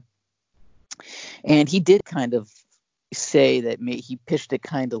idea. And he did kind of say that he pitched it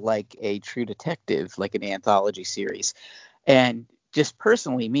kind of like a True Detective, like an anthology series. And just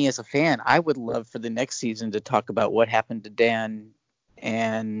personally, me as a fan, I would love for the next season to talk about what happened to Dan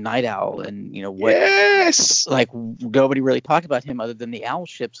and Night Owl, and what. Yes. Like, nobody really talked about him other than the Owl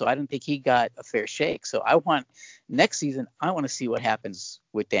ship, so I don't think he got a fair shake. So I want next season, I want to see what happens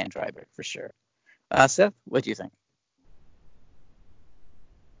with Dan Dreiber for sure. Seth, what do you think?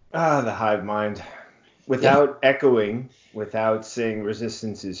 The hive mind. Without echoing, without saying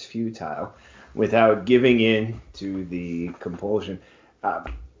resistance is futile, without giving in to the compulsion.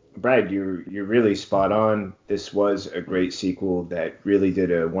 Brad, you're really spot on. This was a great sequel that really did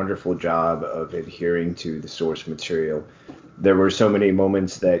a wonderful job of adhering to the source material. There were so many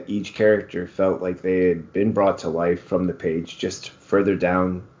moments that each character felt like they had been brought to life from the page, just further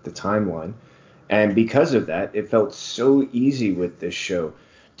down the timeline. And because of that, it felt so easy with this show,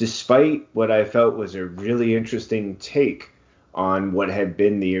 despite what I felt was a really interesting take on what had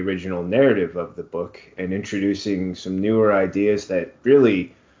been the original narrative of the book and introducing some newer ideas that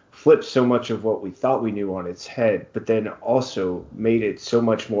really flipped so much of what we thought we knew on its head, but then also made it so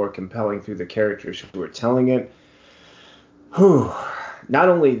much more compelling through the characters who were telling it. Whew. Not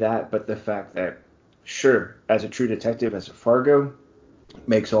only that, but the fact that, sure, as a True Detective, as a Fargo,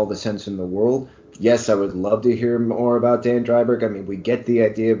 makes all the sense in the world. Yes, I would love to hear more about Dan Dreiberg. I mean, we get the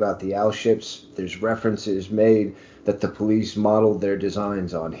idea about the owl ships. There's references made that the police modeled their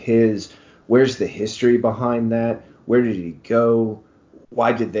designs on his. Where's the history behind that? Where did he go?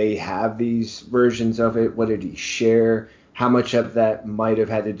 Why did they have these versions of it? What did he share? How much of that might have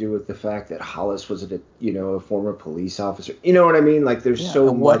had to do with the fact that Hollis was a former police officer? You know what I mean? Like, there's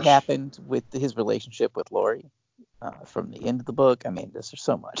so much. What happened with his relationship with Laurie from the end of the book? I mean, there's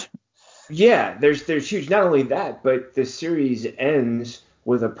so much. Yeah, there's huge. Not only that, but the series ends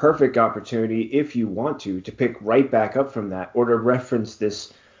with a perfect opportunity, if you want to pick right back up from that, or to reference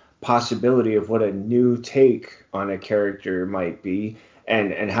this possibility of what a new take on a character might be,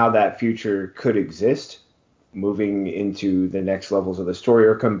 and how that future could exist, moving into the next levels of the story,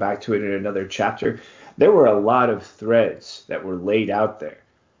 or come back to it in another chapter. There were a lot of threads that were laid out there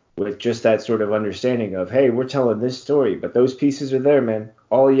with just that sort of understanding of, hey, we're telling this story, but those pieces are there, man.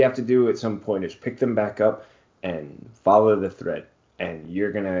 All you have to do at some point is pick them back up and follow the thread, and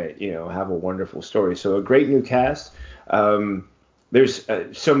you're gonna, have a wonderful story. So a great new cast. There's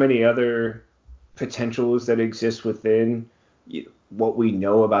so many other potentials that exist within what we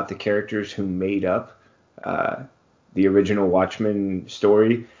know about the characters who made up the original Watchmen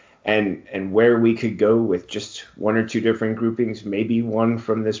story. And where we could go with just one or two different groupings, maybe one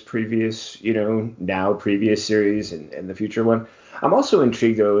from this previous, previous series and the future one. I'm also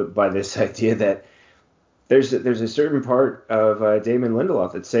intrigued, though, by this idea that there's a certain part of Damon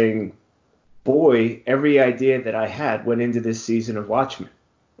Lindelof that's saying, boy, every idea that I had went into this season of Watchmen.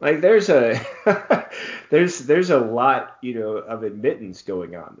 Like, there's a there's a lot, of admittance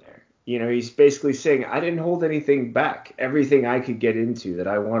going on there. He's basically saying, I didn't hold anything back. Everything I could get into that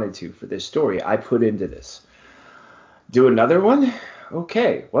I wanted to for this story, I put into this. Do another one?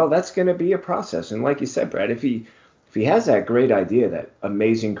 Okay, well, that's going to be a process. And like you said, Brad, if he has that great idea, that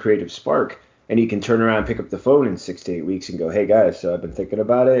amazing creative spark, and he can turn around and pick up the phone in 6 to 8 weeks and go, hey, guys, so I've been thinking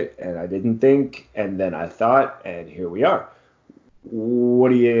about it, and I didn't think, and then I thought, and here we are. What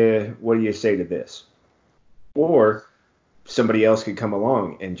do you say to this? Or somebody else could come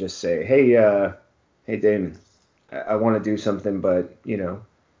along and just say, hey Damon, I want to do something, but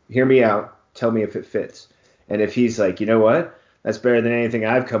hear me out, tell me if it fits. And if he's like, you know what, that's better than anything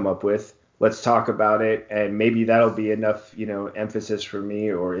I've come up with, let's talk about it, and maybe that'll be enough emphasis for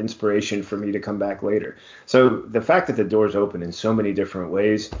me or inspiration for me to come back later. So the fact that the door's open in so many different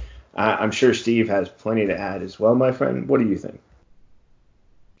ways, I'm sure Steve has plenty to add as well, my friend. What do you think?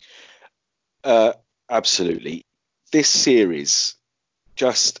 Absolutely. This series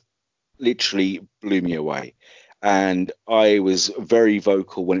just literally blew me away. And I was very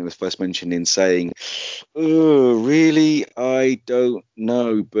vocal when it was first mentioned in saying, oh, really? I don't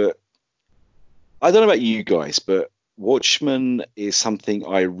know. But I don't know about you guys, but Watchmen is something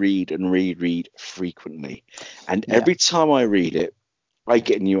I read and reread frequently. And every time I read it, I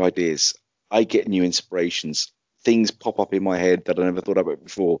get new ideas. I get new inspirations. things pop up in my head that I never thought about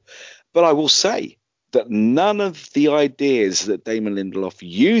before. But I will say that none of the ideas that Damon Lindelof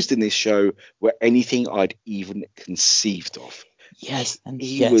used in this show were anything I'd even conceived of. Yes, and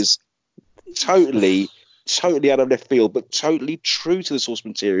He yes. was totally out of left field, but totally true to the source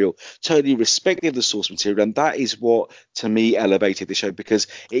material, totally respected the source material. And that is what, to me, elevated the show, because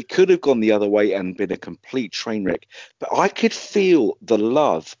it could have gone the other way and been a complete train wreck. But I could feel the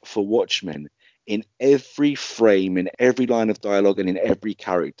love for Watchmen in every frame, in every line of dialogue, and in every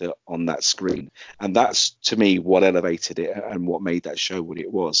character on that screen. And that's, to me, what elevated it and what made that show what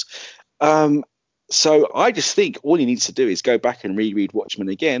it was. So I just think all he needs to do is go back and reread Watchmen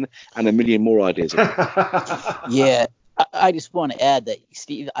again, and a million more ideas. Yeah, I just want to add that,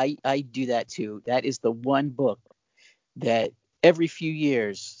 Steve, I do that too. That is the one book that every few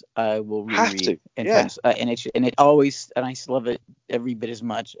years I will reread and yeah. and it always, and I love it every bit as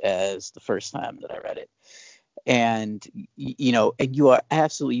much as the first time that I read it. And and you are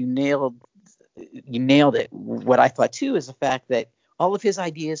absolutely, you nailed it. What I thought too is the fact that all of his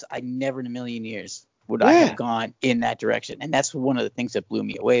ideas, I never in a million years would I have gone in that direction. And that's one of the things that blew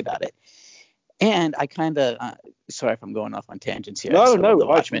me away about it. And I kind of, sorry if I'm going off on tangents here. No, The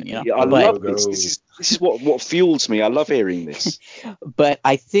Watchmen, I love this. This is what fuels me. I love hearing this. But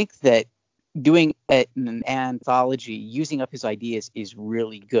I think that doing an anthology, using up his ideas, is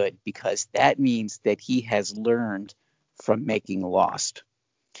really good, because that means that he has learned from making Lost.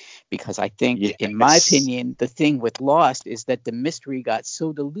 Because I think, in my opinion, the thing with Lost is that the mystery got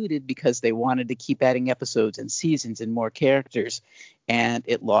so diluted because they wanted to keep adding episodes and seasons and more characters, and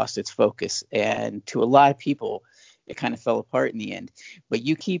it lost its focus. And to a lot of people, it kind of fell apart in the end. But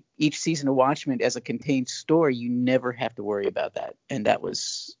you keep each season of Watchmen as a contained story, you never have to worry about that. And that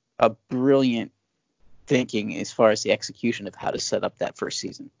was a brilliant thinking as far as the execution of how to set up that first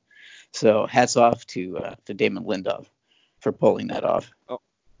season. So hats off to Damon Lindelof for pulling that off. Oh.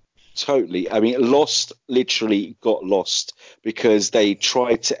 Totally. I mean, Lost literally got lost because they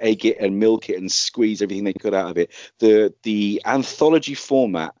tried to egg it and milk it and squeeze everything they could out of it. The anthology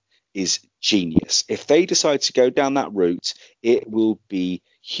format is genius. If they decide to go down that route, it will be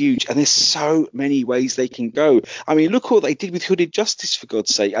huge. And there's so many ways they can go. I mean, look what they did with Hooded Justice, for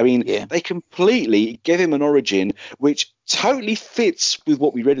God's sake. I mean, They completely gave him an origin which totally fits with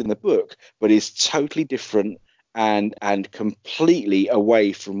what we read in the book, but is totally different and completely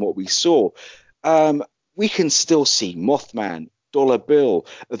away from what we saw. We can still see Mothman, Dollar Bill,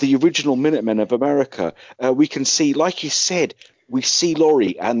 the original Minutemen of America. We can see, like you said, we see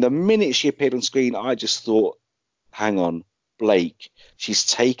Laurie, and the minute she appeared on screen, I just thought, hang on, Blake, she's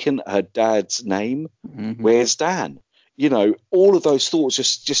taken her dad's name. Mm-hmm. Where's Dan? All of those thoughts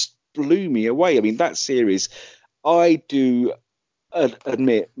just blew me away. I mean, that series, I do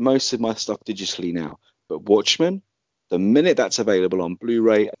admit most of my stuff digitally now. But Watchmen, the minute that's available on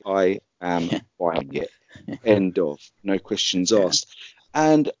Blu-ray, I am buying it. End of. No questions asked.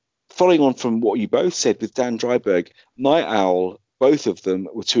 And following on from what you both said with Dan Dreiberg, Night Owl, both of them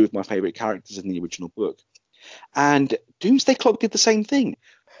were two of my favorite characters in the original book. And Doomsday Clock did the same thing.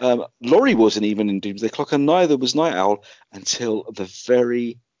 Laurie wasn't even in Doomsday Clock, and neither was Night Owl until the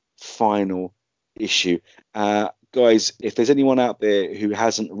very final issue. Guys, if there's anyone out there who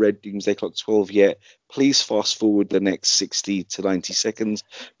hasn't read Doomsday Clock 12 yet, please fast forward the next 60 to 90 seconds,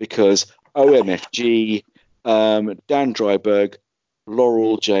 because OMFG, Dan Dreiberg,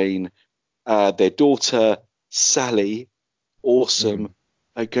 Laurel Jane, their daughter Sally, awesome,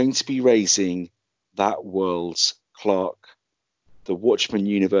 are going to be raising that world's Clark. The Watchmen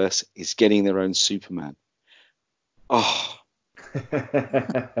universe is getting their own Superman. Oh.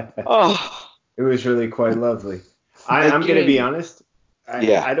 It was really quite lovely. I'm going to be honest.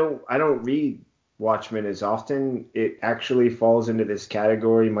 I don't read Watchmen as often. It actually falls into this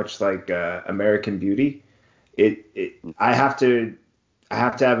category, much like American Beauty. I have to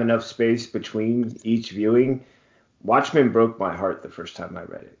have enough space between each viewing. Watchmen broke my heart the first time I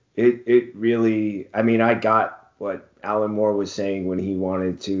read it. It really. I mean, I got what Alan Moore was saying when he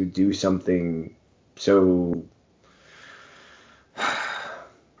wanted to do something so.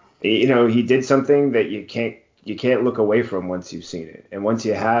 He did something that you can't look away from once you've seen it. And once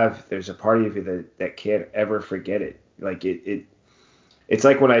you have, there's a part of you that can't ever forget it. Like it's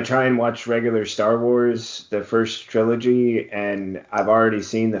like when I try and watch regular Star Wars, the first trilogy, and I've already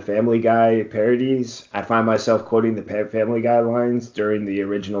seen the Family Guy parodies. I find myself quoting the Family Guy lines during the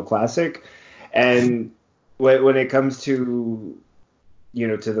original classic. And when it comes to,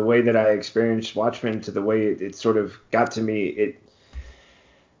 to the way that I experienced Watchmen, to the way it sort of got to me,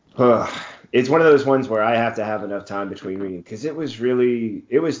 it's one of those ones where I have to have enough time between reading, because it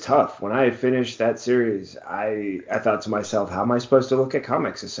was tough. When I had finished that series, I thought to myself, how am I supposed to look at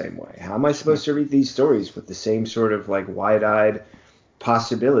comics the same way? How am I supposed to read these stories with the same sort of like wide-eyed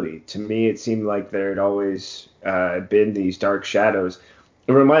possibility? To me, it seemed like there had always been these dark shadows.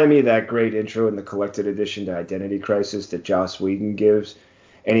 It reminded me of that great intro in the collected edition to Identity Crisis that Joss Whedon gives.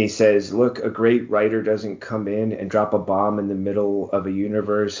 And he says, look, a great writer doesn't come in and drop a bomb in the middle of a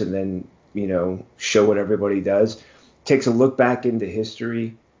universe and then, show what everybody does. Takes a look back into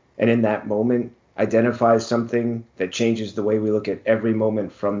history, and in that moment identifies something that changes the way we look at every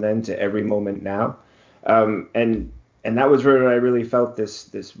moment from then to every moment now. And that was where I really felt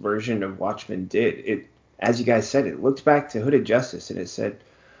this version of Watchmen did. It, as you guys said, it looked back to Hooded Justice and it said,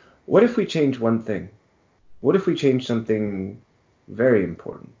 what if we change one thing? What if we change something very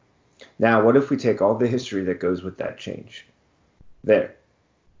important? Now, what if we take all the history that goes with that change? There.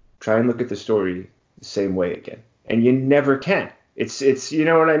 Try and look at the story the same way again. And you never can. It's you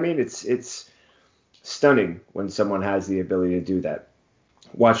know what I mean? It's stunning when someone has the ability to do that.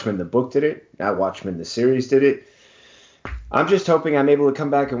 Watchmen the book did it. Now Watchmen the series did it. I'm just hoping I'm able to come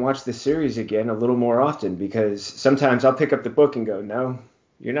back and watch the series again a little more often, because sometimes I'll pick up the book and go, no,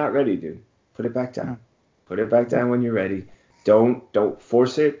 you're not ready, dude. Put it back down. Put it back down when you're ready. Don't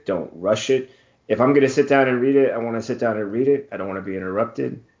force it. Don't rush it. If I'm going to sit down and read it, I want to sit down and read it. I don't want to be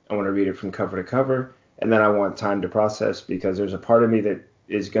interrupted. I want to read it from cover to cover. And then I want time to process, because there's a part of me that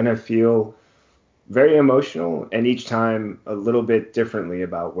is going to feel very emotional, and each time a little bit differently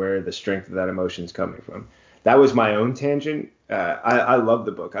about where the strength of that emotion is coming from. That was my own tangent. I love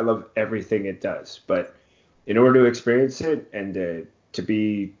the book. I love everything it does. But in order to experience it and to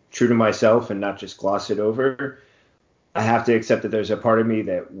be true to myself and not just gloss it over, I have to accept that there's a part of me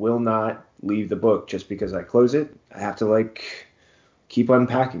that will not leave the book just because I close it. I have to keep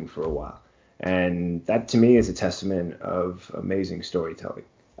unpacking for a while. And that to me is a testament of amazing storytelling.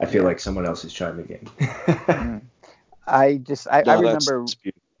 I feel like someone else is chiming in. I remember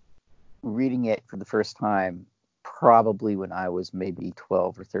reading it for the first time probably when I was maybe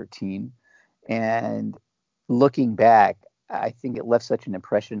 12 or 13. And looking back, I think it left such an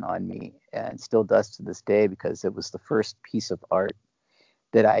impression on me, and still does to this day, because it was the first piece of art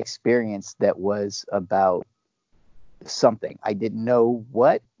that I experienced that was about something. I didn't know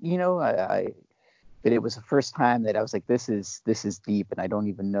what, but it was the first time that I was like, this is deep, and I don't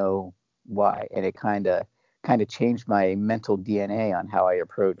even know why. And it kind of changed my mental DNA on how I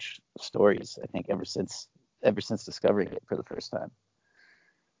approach stories, I think, ever since discovering it for the first time.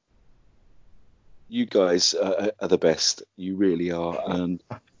 You guys are the best. You really are. And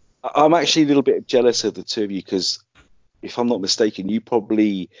I'm actually a little bit jealous of the two of you, because if I'm not mistaken, you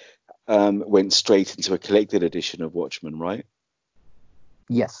probably went straight into a collected edition of Watchmen, right?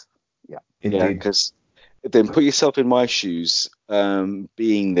 Yes. Yeah. Indeed. Yeah, because then put yourself in my shoes,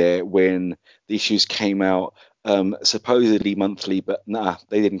 being there when the issues came out, supposedly monthly, but nah,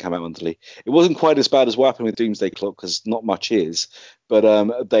 they didn't come out monthly. It wasn't quite as bad as what happened with Doomsday Clock, because not much is, but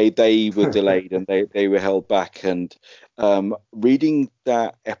they were delayed and they were held back. And reading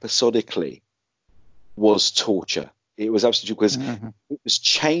that episodically was torture. It was absolutely, because it was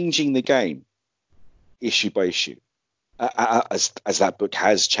changing the game issue by issue. As that book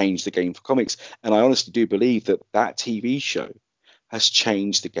has changed the game for comics. And I honestly do believe that TV show has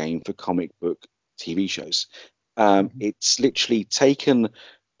changed the game for comic book TV shows. It's literally taken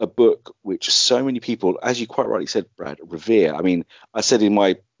a book which so many people, as you quite rightly said, Brad, revere. I mean, I said in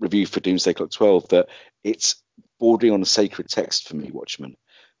my review for Doomsday Clock 12 that it's bordering on a sacred text for me, Watchmen.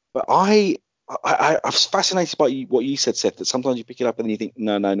 But I was fascinated by what you said, Seth, that sometimes you pick it up and then you think,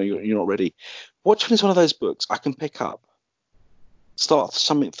 no, you're not ready. Watchmen is one of those books I can pick up, start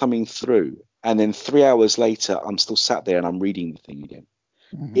thumbing through, and then 3 hours later, I'm still sat there and I'm reading the thing again.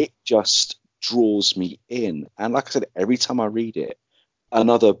 It just draws me in. And like I said, every time I read it,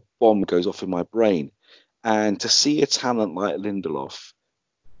 another bomb goes off in my brain. And to see a talent like Lindelof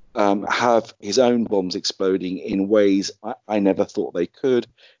have his own bombs exploding in ways I never thought they could,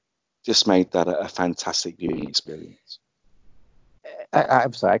 just made that a fantastic viewing experience.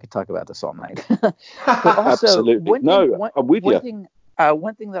 I'm sorry, I could talk about this all night. But also, absolutely, I'm with you.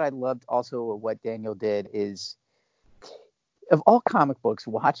 One thing that I loved also of what Daniel did is, of all comic books,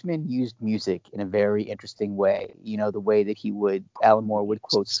 Watchmen used music in a very interesting way. The way that Alan Moore would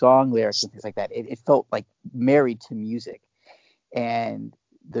quote song lyrics and things like that. It felt like married to music. And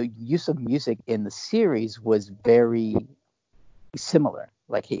the use of music in the series was very similar.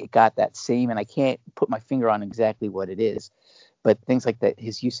 Like, he got that same, and I can't put my finger on exactly what it is, but things like that,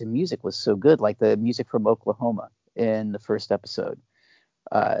 his use of music was so good, like the music from Oklahoma in the first episode.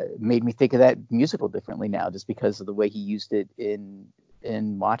 made me think of that musical differently now, just because of the way he used it in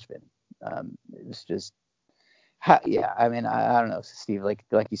Watchmen. It was just, yeah. I mean, I don't know, Steve. Like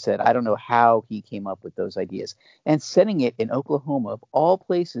you said, I don't know how he came up with those ideas and setting it in Oklahoma, of all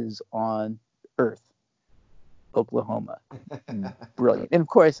places on Earth. Oklahoma. Brilliant. And of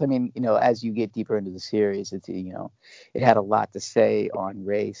course, I mean, as you get deeper into the series, it's, it had a lot to say on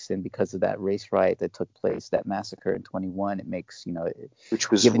race. And because of that race riot that took place, that massacre in 21, it makes, which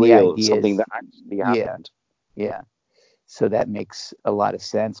was given real, the ideas, something that actually happened. Yeah. So that makes a lot of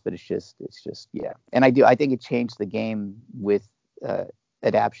sense, but it's just, yeah. And I think it changed the game with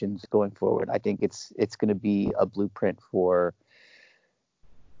adaptions going forward. I think it's going to be a blueprint for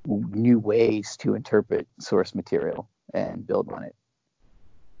new ways to interpret source material and build on it.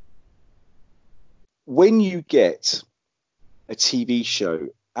 When you get a TV show,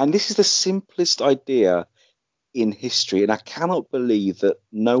 and this is the simplest idea in history, and I cannot believe that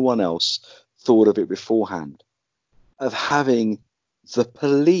no one else thought of it beforehand, of having the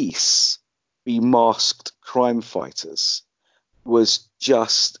police be masked crime fighters, was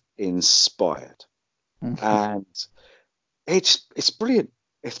just inspired. And it's brilliant.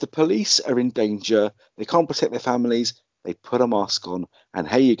 If the police are in danger, they can't protect their families, they put a mask on, and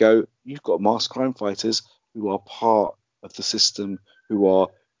here you go, you've got masked crime fighters who are part of the system, who are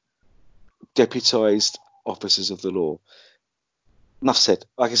deputized officers of the law. Enough said.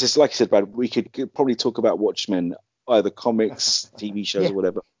 Like I said, Brad, we could probably talk about Watchmen, either comics, TV shows, or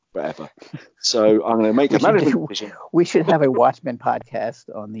whatever, forever. So I'm going to make a management decision. We should have a Watchmen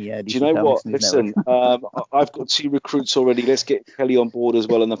podcast on the DC. Do you know Comics what? News Listen, I've got 2 recruits already. Let's get Kelly on board as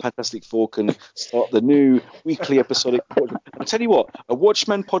well, and the Fantastic Four can start the new weekly episodic. I'll tell you what, a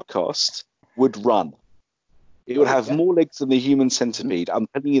Watchmen podcast would run. It would have more legs than the Human Centipede. I'm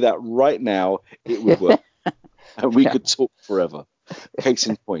telling you that right now. It would work, and we could talk forever. Case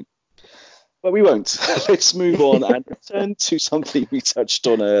in point. But we won't. Let's move on and return to something we touched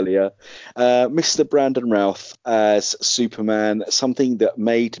on earlier. Mr. Brandon Routh as Superman, something that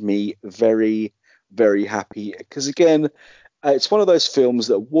made me very, very happy. Because again, it's one of those films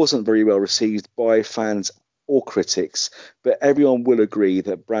that wasn't very well received by fans or critics, but everyone will agree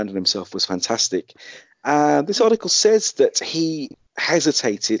that Brandon himself was fantastic. This article says that he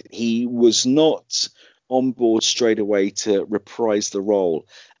hesitated. He was not on board straight away to reprise the role,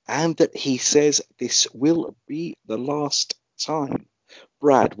 and that he says this will be the last time.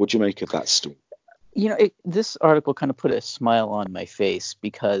 Brad, what do you make of that story? This article kind of put a smile on my face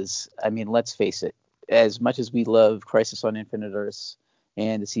because, I mean, let's face it, as much as we love Crisis on Infinite Earths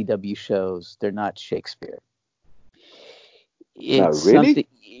and the CW shows, they're not Shakespeare.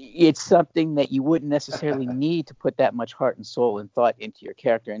 It's something that you wouldn't necessarily need to put that much heart and soul and thought into your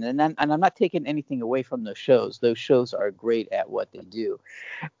character. And I'm not taking anything away from those shows. Those shows are great at what they do.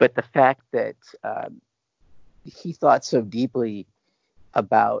 But the fact that he thought so deeply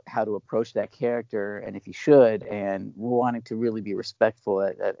about how to approach that character, and if he should, and wanting to really be respectful,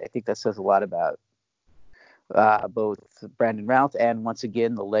 I think that says a lot about both Brandon Routh and, once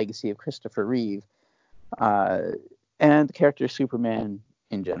again, the legacy of Christopher Reeve. And the character of Superman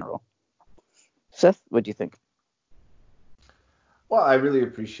in general. Seth, what do you think? Well, I really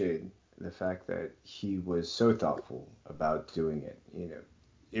appreciate the fact that he was so thoughtful about doing it.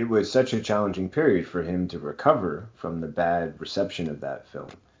 It was such a challenging period for him to recover from the bad reception of that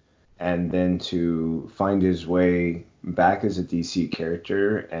film, and then to find his way back as a DC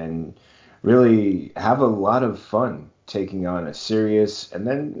character and really have a lot of fun taking on a serious and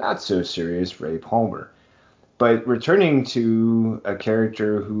then not so serious Ray Palmer. But returning to a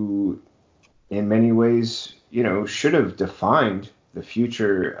character who, in many ways, should have defined the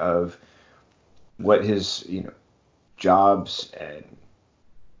future of what his, jobs and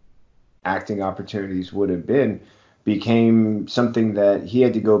acting opportunities would have been, became something that he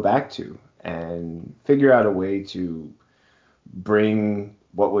had to go back to and figure out a way to bring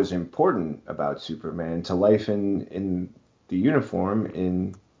what was important about Superman to life in the uniform,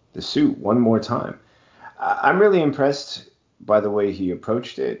 in the suit, one more time. I'm really impressed by the way he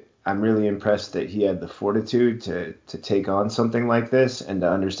approached it. I'm really impressed that he had the fortitude to take on something like this and to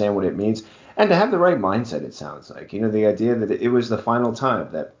understand what it means and to have the right mindset, it sounds like. The idea that it was the final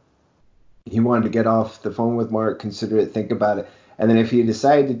time, that he wanted to get off the phone with Mark, consider it, think about it. And then if he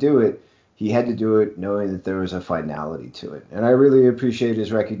decided to do it, he had to do it knowing that there was a finality to it. And I really appreciate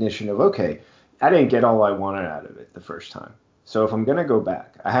his recognition of, okay, I didn't get all I wanted out of it the first time. So if I'm going to go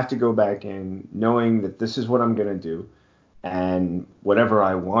back, I have to go back in knowing that this is what I'm going to do. And whatever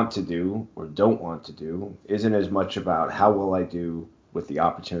I want to do or don't want to do isn't as much about how will I do with the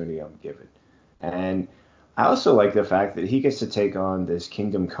opportunity I'm given. And I also like the fact that he gets to take on this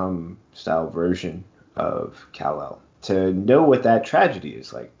Kingdom Come style version of Kal-El, to know what that tragedy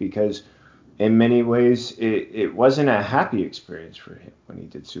is like, because in many ways it wasn't a happy experience for him when he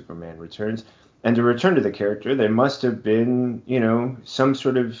did Superman Returns. And to return to the character, there must have been, some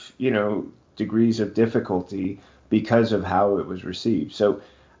sort of, degrees of difficulty because of how it was received. So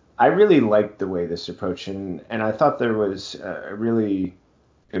I really liked the way this approach, and I thought there was a really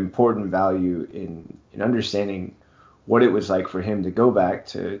important value in understanding what it was like for him to go back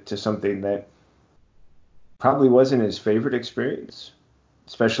to something that probably wasn't his favorite experience,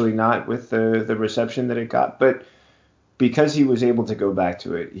 especially not with the reception that it got. But because he was able to go back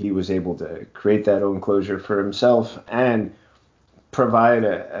to it, he was able to create that own closure for himself and provide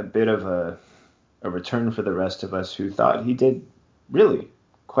a bit of a return for the rest of us who thought he did really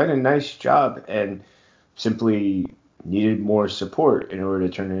quite a nice job and simply needed more support in order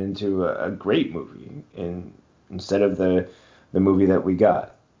to turn it into a great movie instead of the movie that we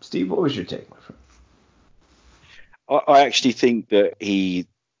got. Steve, what was your take, my friend? I actually think that he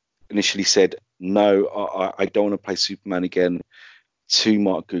initially said, no, I don't want to play Superman again, to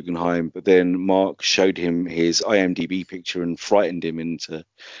Mark Guggenheim, but then Mark showed him his IMDb picture and frightened him into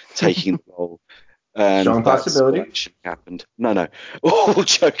taking the role. And Strong that's what possibility. actually happened. No. All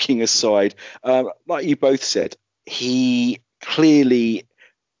joking aside, like you both said, he clearly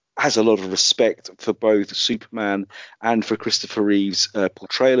has a lot of respect for both Superman and for Christopher Reeve's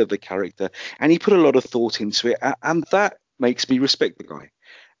portrayal of the character, and he put a lot of thought into it, and that makes me respect the guy.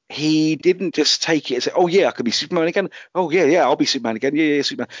 He didn't just take it and say, "Oh yeah, I could be Superman again. Oh yeah, I'll be Superman again. Yeah,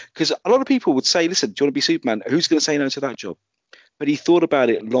 Superman." Because a lot of people would say, "Listen, do you want to be Superman? Who's going to say no to that job?" But he thought about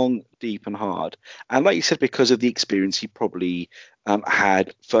it long, deep, and hard. And like you said, because of the experience he probably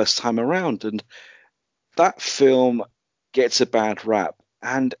had first time around, and that film gets a bad rap.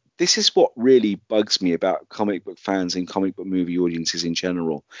 And this is what really bugs me about comic book fans and comic book movie audiences in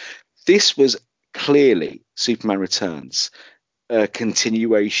general. This was clearly Superman Returns, a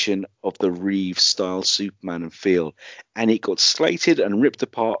continuation of the Reeve style Superman and feel, and it got slated and ripped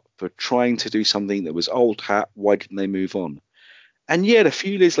apart for trying to do something that was old hat. Why didn't they move on? And yet, a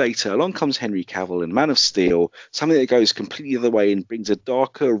few years later, along comes Henry Cavill in Man of Steel, something that goes completely the other way and brings a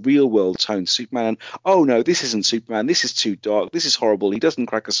darker, real world tone to Superman. Oh no, this isn't Superman. This is too dark. This is horrible. He doesn't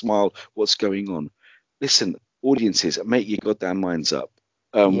crack a smile. What's going on? Listen, audiences, make your goddamn minds up.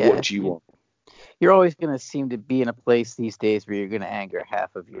 What Yeah, do you want? you're always going to seem to be in a place these days where you're going to anger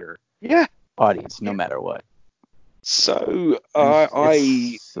half of your Yeah, audience, no yeah. matter what. So And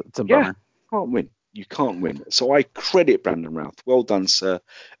it's a yeah, bummer. can't win. You can't win. So I credit Brandon Routh. Well done, sir.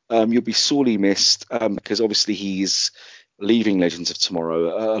 You'll be sorely missed because obviously he's leaving Legends of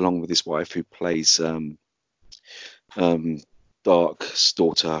Tomorrow along with his wife, who plays um, Dark's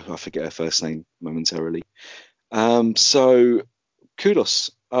daughter. I forget her first name momentarily. So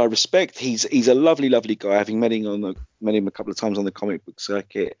kudos, respect. He's a lovely, lovely guy. Having met him a couple of times on the comic book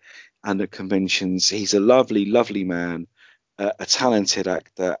circuit and at conventions, he's a lovely, lovely man, a talented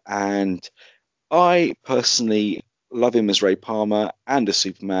actor, and I personally love him as Ray Palmer and as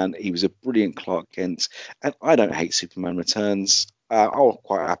Superman. He was a brilliant Clark Kent, and I don't hate Superman Returns. I'll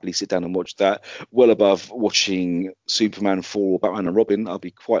quite happily sit down and watch that, well above watching Superman 4 or Batman and Robin, I'll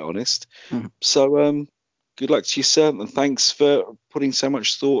be quite honest. Mhm. So, good luck to you, sir, and thanks for putting so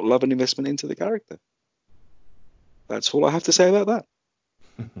much thought, love, and investment into the character. That's all I have to say about that.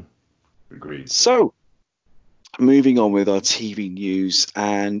 Agreed. So, moving on with our TV news,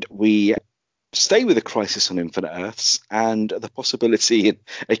 and we stay with the Crisis on Infinite Earths and the possibility, and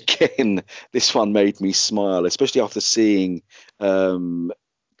again, this one made me smile, especially after seeing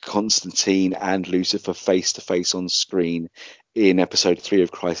Constantine and Lucifer face to face on screen in episode 3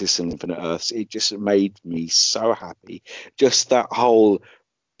 of Crisis on Infinite Earths. It just made me so happy. Just that whole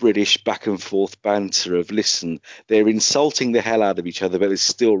British back and forth banter of, listen, they're insulting the hell out of each other, but there's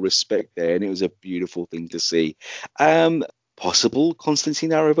still respect there, and it was a beautiful thing to see. Possible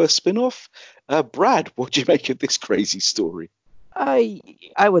Constantine Arrowverse spin-off. Brad, what do you make of this crazy story? I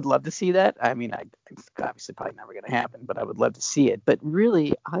would love to see that. I mean, it's obviously probably never going to happen, but I would love to see it. But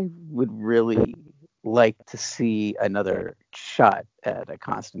really, I would really like to see another shot at a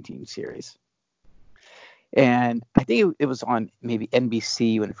Constantine series. And I think it was on maybe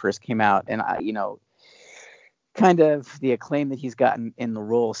NBC when it first came out. And kind of the acclaim that he's gotten in the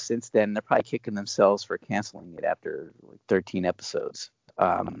role since then, they're probably kicking themselves for canceling it after like 13 episodes.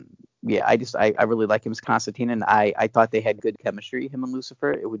 Yeah, I really like him as Constantine, and I thought they had good chemistry, him and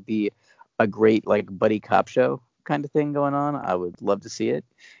Lucifer. It would be a great like buddy cop show kind of thing going on. I would love to see it,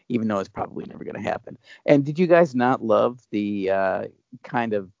 even though it's probably never going to happen. And did you guys not love the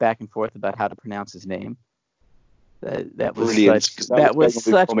kind of back and forth about how to pronounce his name? That was Brilliant, such 'cause that was was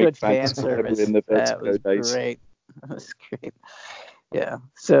going on with such comic good fans fan forever service. in the That Vertigo was days. great. That was great. Yeah.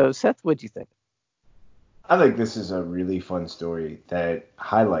 So Seth, what do you think? I think this is a really fun story that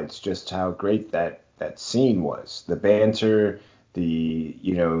highlights just how great that scene was. The banter,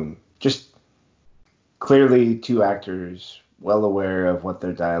 just clearly two actors well aware of what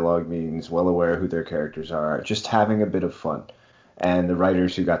their dialogue means, well aware who their characters are, just having a bit of fun, and the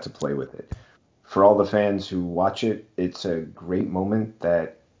writers who got to play with it. For all the fans who watch it, it's a great moment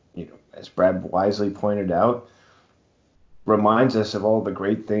that, as Brad wisely pointed out, reminds us of all the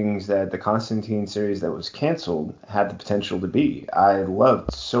great things that the Constantine series that was canceled had the potential to be. I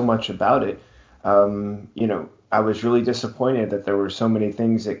loved so much about it. I was really disappointed that there were so many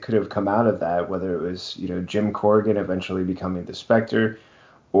things that could have come out of that, whether it was, Jim Corrigan eventually becoming the Spectre,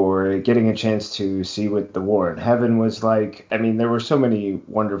 or getting a chance to see what the War in Heaven was like. I mean, there were so many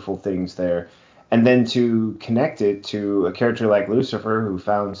wonderful things there. And then to connect it to a character like Lucifer, who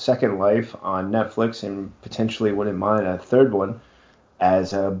found second life on Netflix and potentially wouldn't mind a third one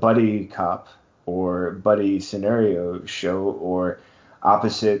as a buddy cop or buddy scenario show, or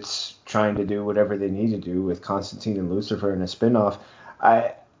opposites trying to do whatever they need to do with Constantine and Lucifer in a spinoff.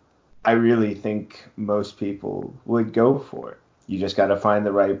 I really think most people would go for it. You just got to find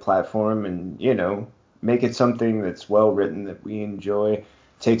the right platform and, make it something that's well written, that we enjoy,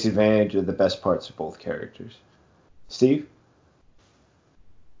 takes advantage of the best parts of both characters. Steve?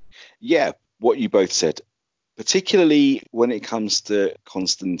 Yeah, what you both said, particularly when it comes to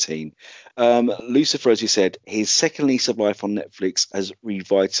Constantine. Lucifer, as you said, his second lease of life on Netflix has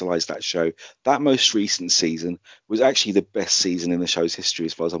revitalized that show. That most recent season was actually the best season in the show's history,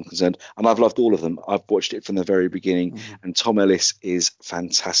 as far as I'm concerned. And I've loved all of them. I've watched it from the very beginning, and Tom Ellis is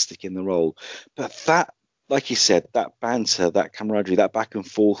fantastic in the role. But that, like you said, that banter, that camaraderie, that back and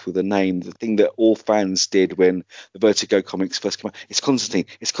forth with the name, the thing that all fans did when the Vertigo comics first came out, it's Constantine,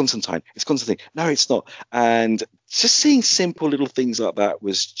 it's Constantine, it's Constantine. No, it's not. And just seeing simple little things like that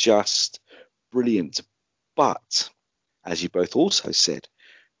was just brilliant. But as you both also said,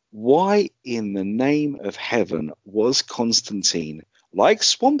 why in the name of heaven was Constantine, like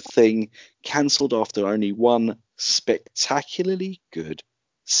Swamp Thing, cancelled after only one spectacularly good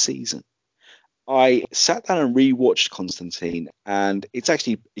season? I sat down and rewatched Constantine, and it's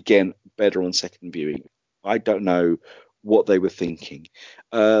actually, again, better on second viewing. I don't know what they were thinking.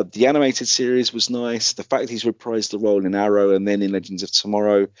 The animated series was nice. The fact he's reprised the role in Arrow and then in Legends of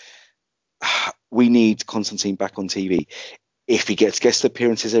Tomorrow, we need Constantine back on TV. If he gets guest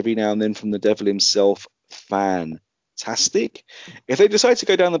appearances every now and then from the devil himself, fantastic. If they decide to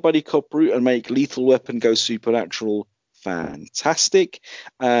go down the buddy cop route and make Lethal Weapon go supernatural, fantastic.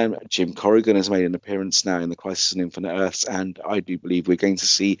 Jim Corrigan has made an appearance now in the Crisis on Infinite Earths, and I do believe we're going to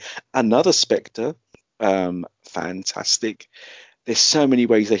see another Spectre. Fantastic. There's so many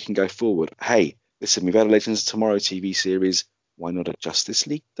ways they can go forward. Hey, listen, we've had a Legends of Tomorrow TV series. Why not a Justice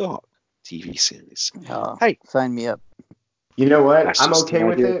League Dark TV series? Oh, hey, sign me up. You know what? that's I'm just okay an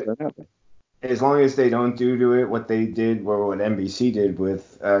with idea it, thrown out there. as long as they don't do it what they did, or what NBC did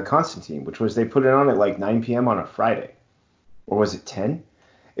with Constantine, which was they put it on at like 9 p.m. on a Friday. Or was it 10?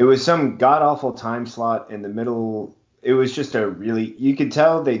 It was some god awful time slot in the middle. It was just you could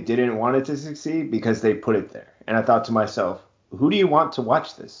tell they didn't want it to succeed because they put it there. And I thought to myself, who do you want to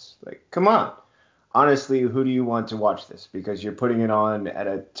watch this? Like, come on. Honestly, who do you want to watch this? Because you're putting it on at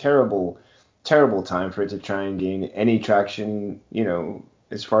a terrible, terrible time for it to try and gain any traction,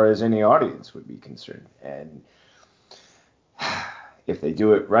 as far as any audience would be concerned. And if they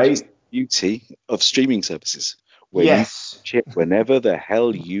do it right, Beauty of streaming services, where you yes, watch it whenever the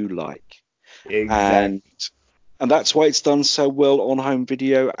hell you like. exactly. And that's why it's done so well on home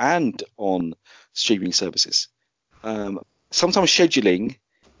video and on streaming services. Sometimes scheduling,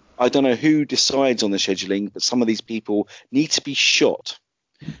 I don't know who decides on the scheduling, but some of these people need to be shot.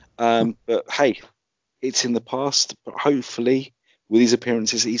 But hey, it's in the past, but hopefully with his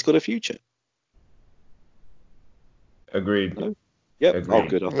appearances, he's got a future. Agreed. Hello? Yep. Agreed. Oh,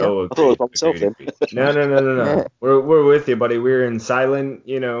 good. I Oh, thought it was agreed. by myself Agreed. then. Agreed. No. Yeah. We're with you, buddy. We're in silent,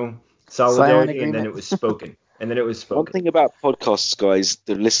 solidarity, and then agreement. it was spoken. One thing about podcasts, guys,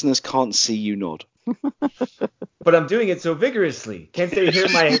 the listeners can't see you nod. But I'm doing it so vigorously. Can't they hear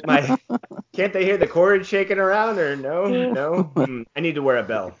my can't they hear the cord shaking around, or no? I need to wear a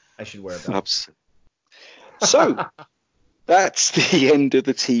bell. I should wear a bell. Absolutely. So that's the end of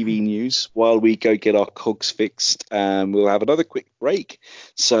the TV news. While we go get our cogs fixed, we'll have another quick break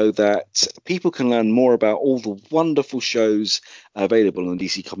so that people can learn more about all the wonderful shows available on the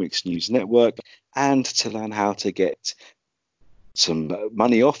DC Comics News Network, and to learn how to get some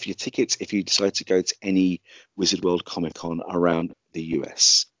money off your tickets if you decide to go to any Wizard World Comic Con around the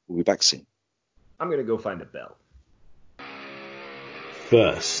US. We'll be back soon. I'm going to go find a bell.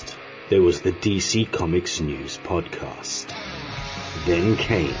 First, there was the DC Comics News podcast. Then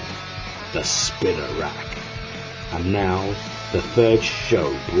came the Spinner Rack. And now, the third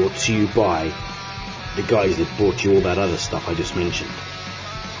show brought to you by the guys that brought you all that other stuff I just mentioned.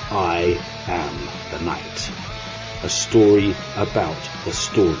 I Am the Night. A story about the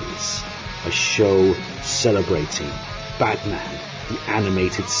stories. A show celebrating Batman, the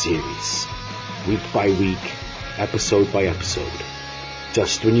animated series. Week by week, episode by episode.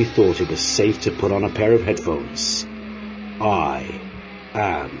 Just when you thought it was safe to put on a pair of headphones. I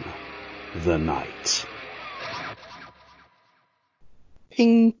Am the Night.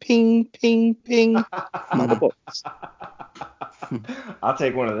 Ping, ping, ping, ping. Another box. I'll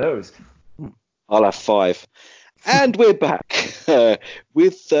take one of those. I'll have 5. And we're back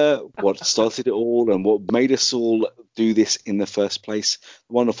with what started it all and what made us all do this in the first place,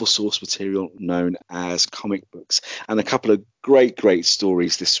 the wonderful source material known as comic books. And a couple of great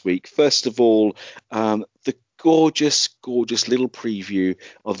stories this week. First of all, the gorgeous little preview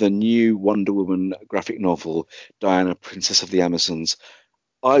of the new Wonder Woman graphic novel, Diana, Princess of the Amazons.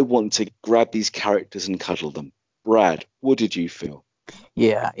 I want to grab these characters and cuddle them. Brad, what did you feel?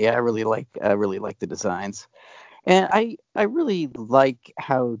 Yeah, I really like the designs. And I really like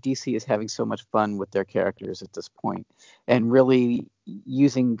how DC is having so much fun with their characters at this point, and really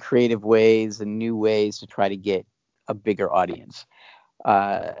using creative ways and new ways to try to get a bigger audience.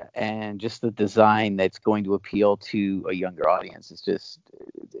 And just the design that's going to appeal to a younger audience is just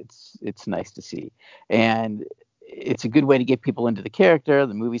it's nice to see. And it's a good way to get people into the character.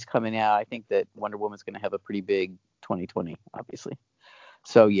 The movie's coming out. I think that Wonder Woman's going to have a pretty big 2020, obviously.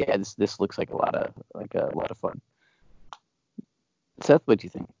 So yeah, this looks like a lot of fun. Seth, what do you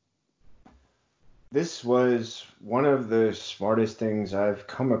think? This was one of the smartest things I've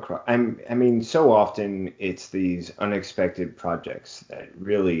come across. I mean, so often it's these unexpected projects that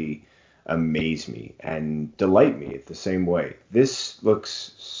really amaze me and delight me at the same way. This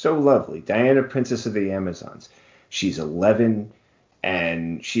looks so lovely. Diana, Princess of the Amazons. She's 11,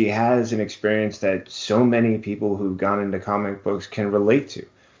 and she has an experience that so many people who've gone into comic books can relate to.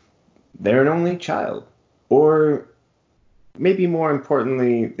 They're an only child, or maybe more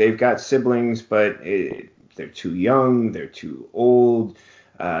importantly, they've got siblings, but they're too young, they're too old.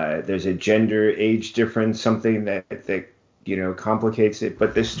 There's a gender age difference, something that complicates it.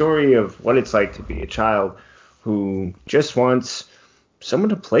 But the story of what it's like to be a child who just wants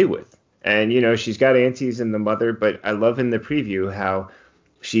someone to play with. And, she's got aunties and the mother, but I love in the preview how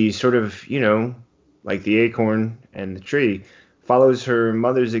she sort of, like the acorn and the tree, follows her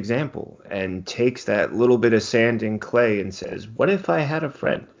mother's example and takes that little bit of sand and clay and says, what if I had a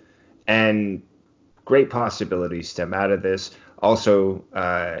friend? And great possibilities stem out of this. Also,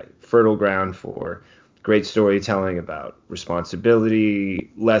 fertile ground for great storytelling about responsibility,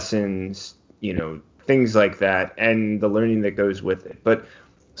 lessons, things like that, and the learning that goes with it. But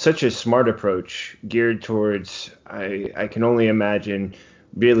such a smart approach geared towards, I can only imagine,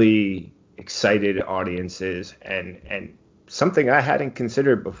 really excited audiences and something I hadn't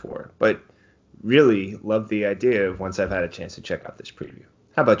considered before, but really love the idea of once I've had a chance to check out this preview.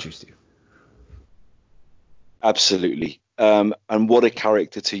 How about you, Steve? Absolutely. And what a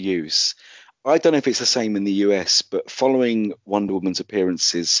character to use. I don't know if it's the same in the US, but following Wonder Woman's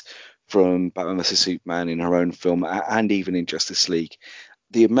appearances from Batman vs. Superman in her own film and even in Justice League,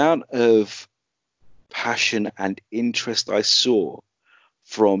 the amount of passion and interest I saw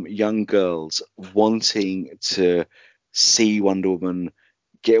from young girls wanting to see Wonder Woman,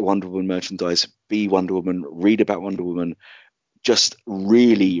 get Wonder Woman merchandise, be Wonder Woman, read about Wonder Woman, just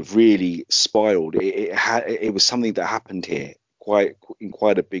really spiraled. It was something that happened here in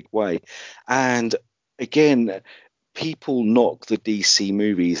quite a big way. And again, people knock the DC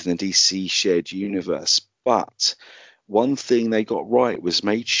movies and the DC shared universe, but one thing they got right was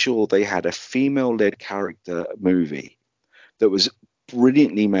made sure they had a female-led character movie that was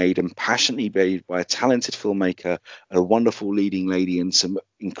brilliantly made and passionately made by a talented filmmaker, a wonderful leading lady, and some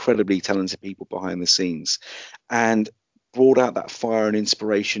incredibly talented people behind the scenes, and brought out that fire and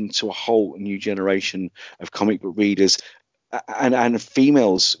inspiration to a whole new generation of comic book readers and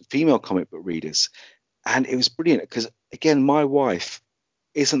female comic book readers. And it was brilliant because, again, my wife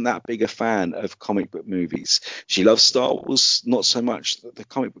isn't that big a fan of comic book movies. She loves Star Wars, not so much the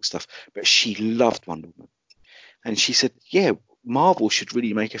comic book stuff, but she loved Wonder Woman. And she said, yeah, Marvel should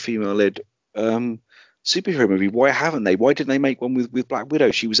really make a female-led superhero movie. Why haven't they? Why didn't they make one with Black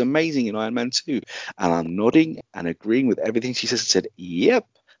Widow? She was amazing in Iron Man 2. And I'm nodding and agreeing with everything she says. Said, yep,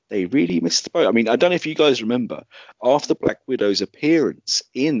 they really missed the boat. I mean, I don't know if you guys remember, after Black Widow's appearance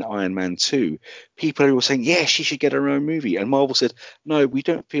in Iron Man 2, people were saying, yeah, she should get her own movie. And Marvel said, no, we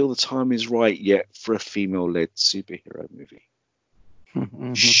don't feel the time is right yet for a female-led superhero movie.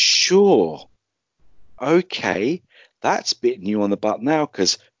 Sure. Okay, that's bitten you on the butt now,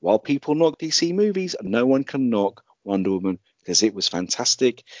 because while people knock DC movies, no one can knock Wonder Woman because it was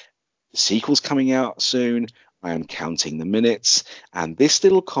fantastic. The sequel's coming out soon. I am counting the minutes. And this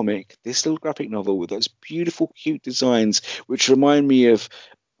little comic, this little graphic novel with those beautiful, cute designs, which remind me of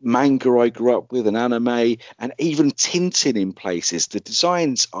manga I grew up with and anime, and even Tintin in places. The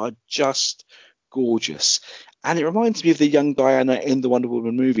designs are just gorgeous. And it reminds me of the young Diana in the Wonder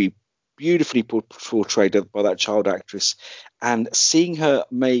Woman movie, beautifully portrayed by that child actress. And seeing her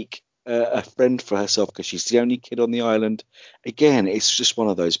make a friend for herself because she's the only kid on the island. Again, it's just one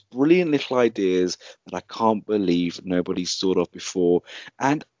of those brilliant little ideas that I can't believe nobody's thought of before.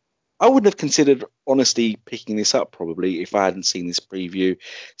 And I wouldn't have considered, honestly, picking this up probably if I hadn't seen this preview.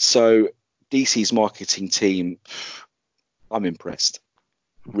 So DC's marketing team, I'm impressed.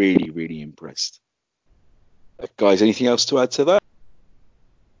 Really, really impressed. Guys, anything else to add to that?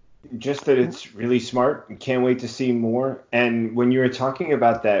 Just that it's really smart and can't wait to see more. And when you were talking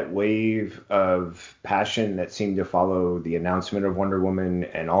about that wave of passion that seemed to follow the announcement of Wonder Woman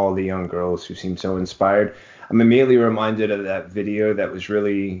and all the young girls who seemed so inspired, I'm immediately reminded of that video that was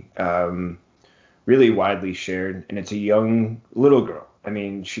really, really widely shared. And it's a young little girl. I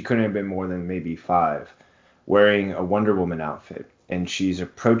mean, she couldn't have been more than maybe 5, wearing a Wonder Woman outfit. And she's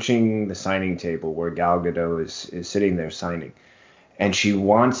approaching the signing table where Gal Gadot is sitting there signing. And she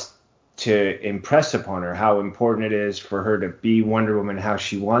wants to impress upon her how important it is for her to be Wonder Woman, how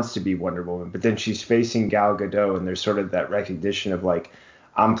she wants to be Wonder Woman. But then she's facing Gal Gadot, and there's sort of that recognition of like,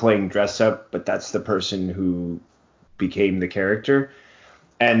 I'm playing dress up, but that's the person who became the character.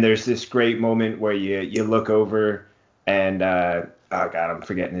 And there's this great moment where you look over and, oh God, I'm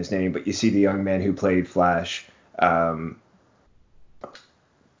forgetting his name, but you see the young man who played Flash. God,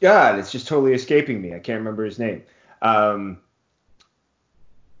 it's just totally escaping me. I can't remember his name.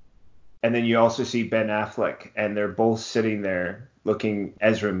 And then you also see Ben Affleck, and they're both sitting there looking,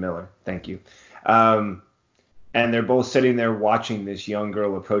 Ezra Miller, thank you. And they're both sitting there watching this young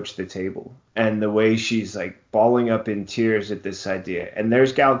girl approach the table. And the way she's like bawling up in tears at this idea. And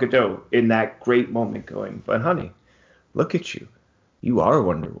there's Gal Gadot in that great moment going, but honey, look at you. You are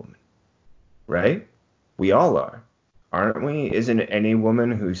Wonder Woman, right? We all are. Aren't we? Isn't any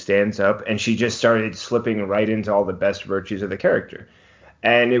woman who stands up? And she just started slipping right into all the best virtues of the character.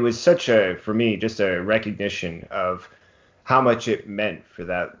 And it was such for me, just a recognition of how much it meant for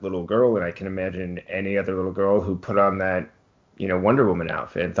that little girl. And I can imagine any other little girl who put on that, Wonder Woman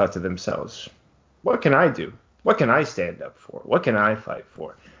outfit and thought to themselves, what can I do? What can I stand up for? What can I fight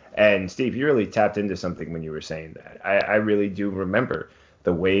for? And Steve, you really tapped into something when you were saying that. I really do remember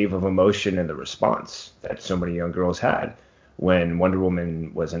the wave of emotion and the response that so many young girls had when Wonder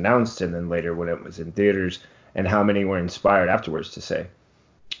Woman was announced, and then later when it was in theaters, and how many were inspired afterwards to say,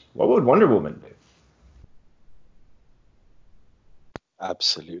 what would Wonder Woman do?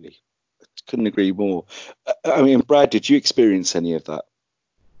 Absolutely. Couldn't agree more. I mean, Brad, did you experience any of that?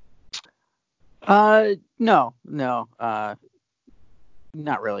 No,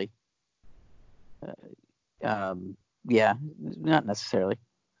 not really. Yeah, not necessarily.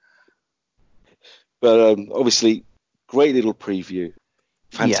 But obviously, great little preview.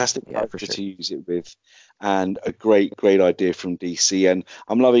 Fantastic character for sure. to use it with, and a great idea from DC. And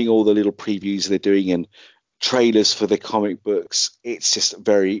I'm loving all the little previews they're doing and trailers for the comic books. It's just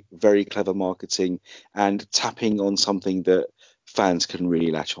very, very clever marketing and tapping on something that fans can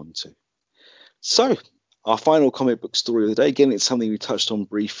really latch onto. So, our final comic book story of the day, again, it's something we touched on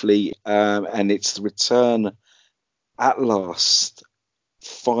briefly, and it's the return at last,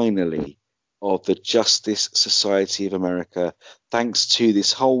 finally, of the Justice Society of America, thanks to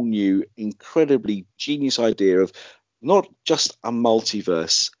this whole new, incredibly genius idea of not just a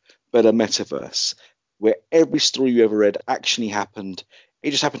multiverse, but a metaverse, where every story you ever read actually happened.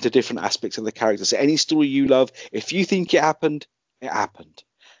 It just happened to different aspects of the characters. So any story you love, if you think it happened, it happened.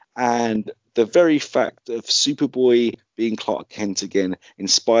 And the very fact of Superboy being Clark Kent again,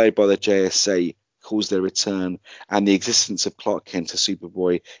 inspired by the JSA, caused their return, and the existence of Clark Kent as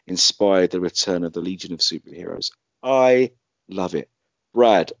Superboy inspired the return of the Legion of Superheroes. I love it.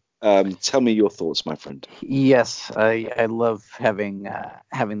 Brad, tell me your thoughts, my friend. Yes, I love having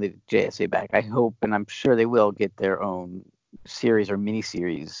the JSA back. I hope, and I'm sure they will, get their own series or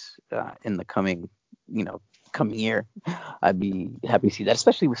miniseries in the coming coming year, I'd be happy to see that,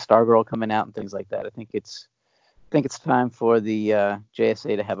 especially with Stargirl coming out and things like that. I think it's time for the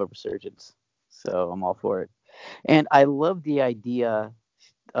JSA to have a resurgence. So I'm all for it. And I love the idea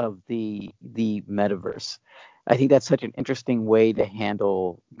of the metaverse. I think that's such an interesting way to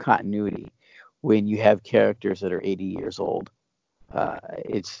handle continuity when you have characters that are 80 years old.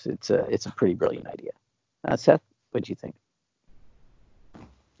 It's a pretty brilliant idea. Seth, what do you think?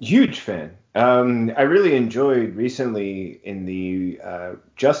 Huge fan. I really enjoyed recently in the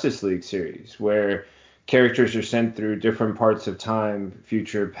Justice League series where characters are sent through different parts of time,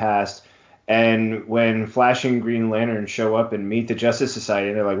 future, past, and when Flash and Green Lantern show up and meet the Justice Society,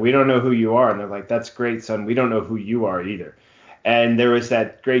 and they're like, "We don't know who you are," and they're like, "That's great, son. We don't know who you are either." And there was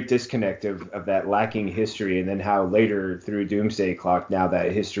that great disconnect of that lacking history, and then how later through Doomsday Clock, now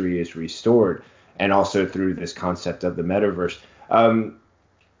that history is restored, and also through this concept of the metaverse.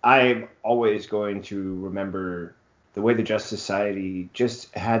 I'm always going to remember the way the Justice Society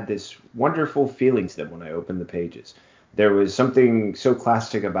just had this wonderful feeling to them when I opened the pages. There was something so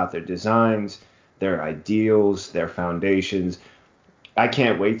classic about their designs, their ideals, their foundations. I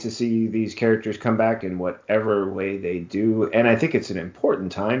can't wait to see these characters come back in whatever way they do. And I think it's an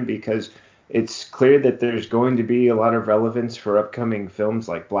important time because it's clear that there's going to be a lot of relevance for upcoming films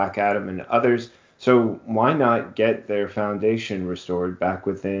like Black Adam and others. So why not get their foundation restored back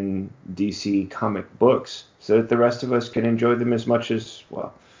within DC comic books so that the rest of us can enjoy them as much as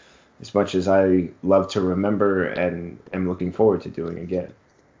I love to remember and am looking forward to doing again.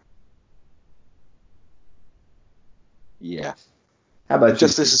 Yeah. How about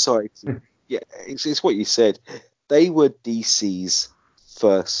Justice Society? Yeah, it's what you said. They were DC's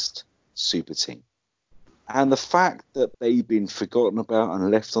first super team. And the fact that they've been forgotten about and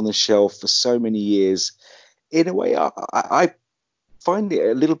left on the shelf for so many years, in a way, I find it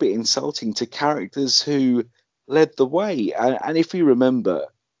a little bit insulting to characters who led the way. And if you remember,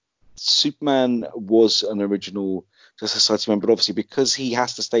 Superman was an original Justice Society member, but obviously because he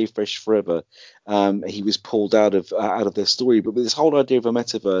has to stay fresh forever, he was pulled out of their story. But with this whole idea of a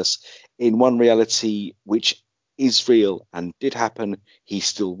metaverse, in one reality which is real and did happen, he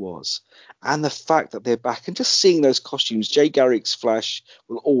still was. And the fact that they're back and just seeing those costumes, Jay Garrick's Flash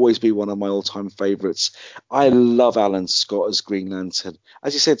will always be one of my all-time favorites. I love Alan Scott as Green Lantern.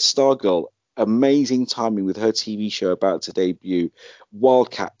 As you said, Stargirl, amazing timing with her TV show about to debut.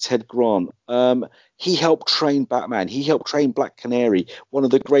 Wildcat, Ted Grant. He helped train Batman. He helped train Black Canary, one of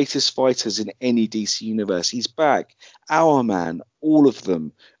the greatest fighters in any DC universe. He's back. Hourman, all of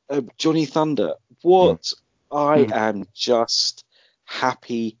them. Johnny Thunder. What? I am just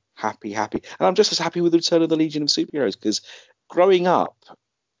happy. And I'm just as happy with the return of the Legion of Superheroes because growing up,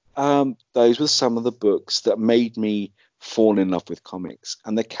 those were some of the books that made me fall in love with comics,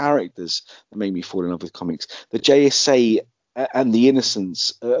 and the characters that made me fall in love with comics. The JSA and the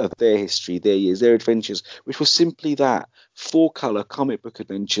innocence of their history, their years, their adventures, which was simply that 4-color comic book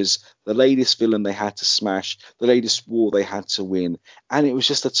adventures, the latest villain they had to smash, the latest war they had to win. And it was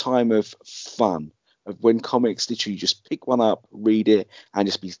just a time of fun, of when comics literally just pick one up, read it, and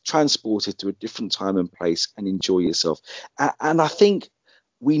just be transported to a different time and place and enjoy yourself. And I think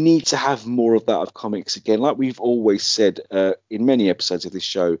we need to have more of that of comics again. Like we've always said in many episodes of this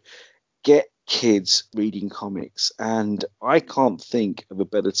show, get kids reading comics. And I can't think of a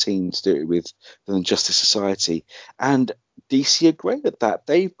better team to do it with than Justice Society. And DC are great at that.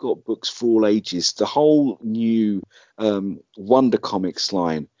 They've got books for all ages. The whole new Wonder Comics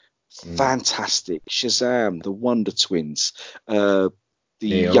line, fantastic. Shazam, the Wonder Twins, the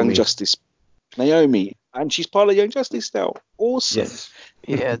Naomi. Young Justice, Naomi, and she's part of Young Justice now. Awesome. Yes.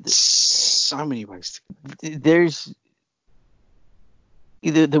 Yeah, So many ways to. There's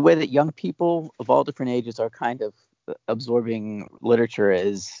either the way that young people of all different ages are kind of absorbing literature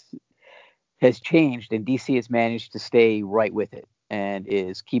has changed, and DC has managed to stay right with it and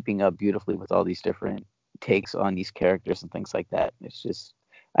is keeping up beautifully with all these different takes on these characters and things like that. It's just,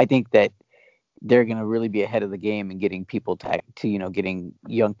 I think that they're going to really be ahead of the game and getting people getting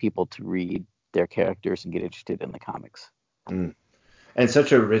young people to read their characters and get interested in the comics. And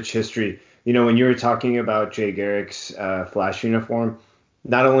such a rich history. When you were talking about Jay Garrick's Flash uniform,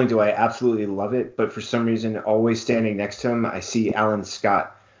 not only do I absolutely love it, but for some reason, always standing next to him, I see Alan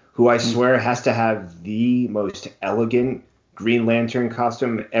Scott, who I swear has to have the most elegant Green Lantern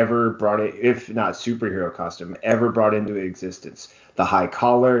costume ever brought in, if not superhero costume, ever brought into existence. The high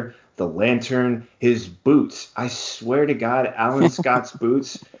collar, the lantern, his boots. I swear to God, Alan Scott's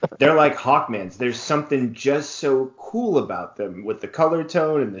boots, they're like Hawkman's. There's something just so cool about them with the color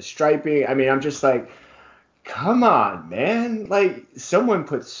tone and the striping. I mean, I'm just like, come on, man. Like, someone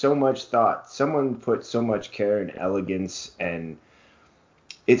put so much thought, someone put so much care and elegance, and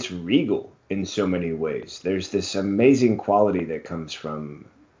it's regal in so many ways. There's this amazing quality that comes from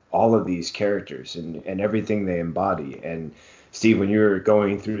all of these characters and everything they embody. And Steve, when you're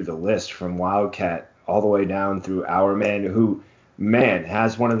going through the list from Wildcat all the way down through Hourman, who, man,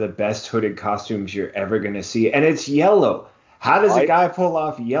 has one of the best hooded costumes you're ever going to see, and it's yellow. How does a guy pull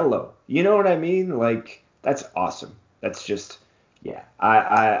off yellow? You know what I mean? Like, that's awesome. That's just, yeah.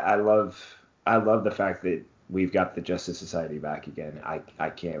 I love the fact that we've got the Justice Society back again. I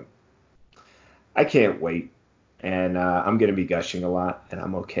can't wait. And I'm going to be gushing a lot, and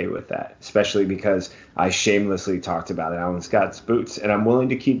I'm okay with that, especially because I shamelessly talked about Alan Scott's boots, and I'm willing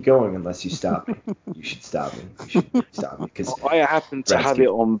to keep going unless you stop me. You should stop me. You should stop me. Cause I happen to have it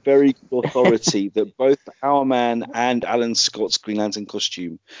on very good authority that both Hourman and Alan Scott's Green Lantern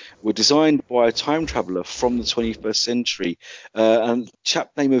costume were designed by a time traveller from the 21st century, a chap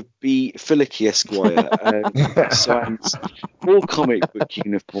named B. Fillicky Esquire, designs all comic book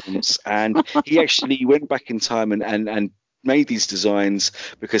uniforms, and he actually went back in time and made these designs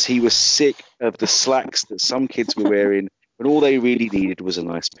because he was sick of the slacks that some kids were wearing when all they really needed was a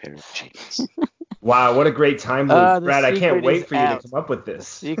nice pair of jeans. Wow, what a great time loop. Brad, I can't wait for out. you to come up with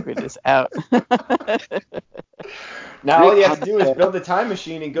this. The secret is out. Now all you have to do is build a time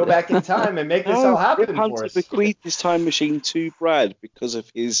machine and go back in time and make this all happen Rip for Hunter us. bequeathed his time machine to Brad because of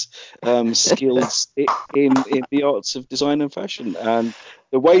his skills in the arts of design and fashion. And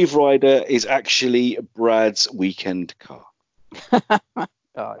the Wave Rider is actually Brad's weekend car.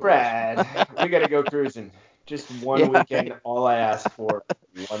 Brad, we got to go cruising. Just one weekend, all I ask for,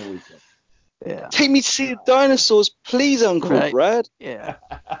 one weekend. Yeah. Take me to see the dinosaurs, please, Uncle Brad. Yeah.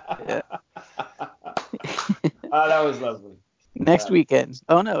 Oh, that was lovely. Next weekend.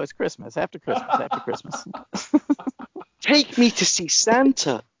 Oh, no, it's Christmas. After Christmas. Take me to see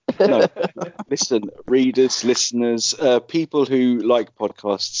Santa. No, listen, readers, listeners, people who like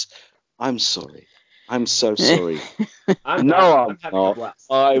podcasts, I'm sorry. I'm so sorry. I'm not.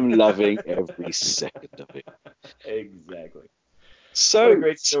 I'm loving every second of it. Exactly. So, what a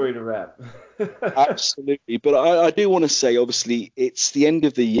great story to wrap. Absolutely. But I do want to say, obviously, it's the end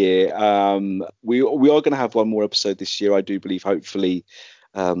of the year. We are going to have one more episode this year, I do believe, hopefully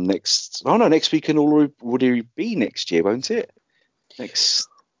next week can already be next year, won't it?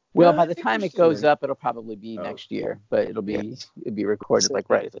 Well, by the time it goes up, it'll probably be next year, but it'll be recorded like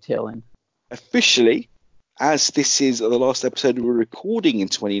right at the tail end. Officially, as this is the last episode we're recording in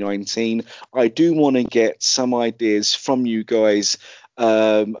 2019, I do want to get some ideas from you guys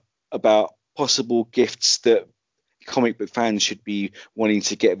about possible gifts that comic book fans should be wanting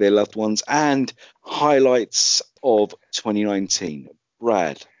to get their loved ones and highlights of 2019.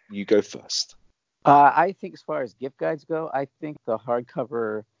 Brad, you go first. I think as far as gift guides go, I think the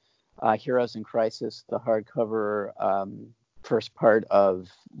hardcover Heroes in Crisis, the hardcover first part of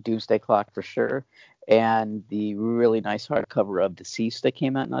Doomsday Clock for sure, and the really nice hardcover of Deceased that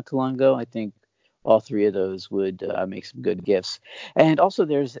came out not too long ago. I think all three of those would make some good gifts. And also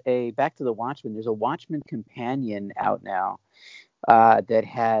there's back to the Watchmen, there's a Watchmen companion out now that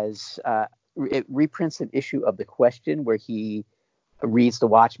has, it reprints an issue of The Question where he reads the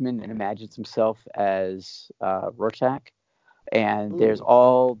Watchmen and imagines himself as Rorschach. And there's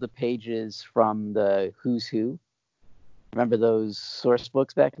all the pages from the Who's Who. Remember those source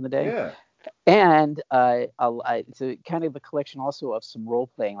books back in the day? Yeah. And it's a kind of a collection also of some role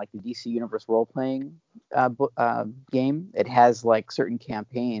playing, like the DC Universe role playing game. It has like certain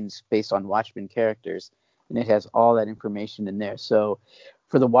campaigns based on Watchmen characters, and it has all that information in there. So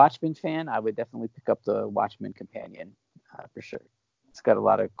for the Watchmen fan, I would definitely pick up the Watchmen companion for sure. It's got a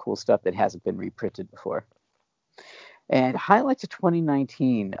lot of cool stuff that hasn't been reprinted before. And highlights of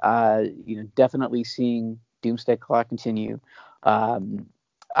 2019, definitely seeing Doomsday Clock continue. I'm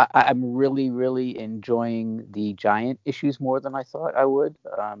really, really enjoying the Giant issues more than I thought I would.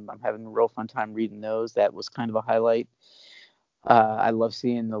 I'm having a real fun time reading those. That was kind of a highlight. I love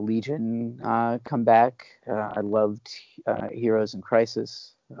seeing the Legion come back. I loved Heroes in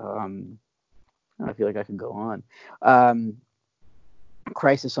Crisis. I feel like I could go on.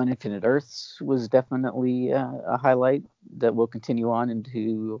 Crisis on Infinite Earths was definitely a highlight that will continue on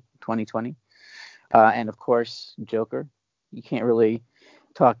into 2020. And of course, Joker. You can't really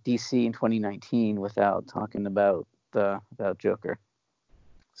talk DC in 2019 without talking about Joker.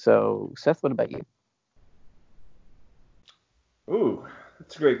 So, Seth, what about you? Ooh,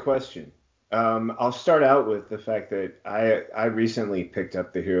 that's a great question. I'll start out with the fact that I recently picked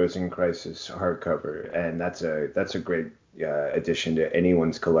up the Heroes in Crisis hardcover, and that's a great addition to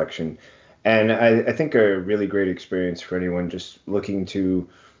anyone's collection. And I think a really great experience for anyone just looking to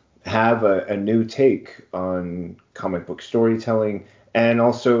have a new take on comic book storytelling, and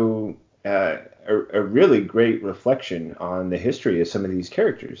also a really great reflection on the history of some of these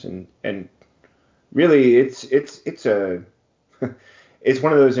characters. And really, it's a it's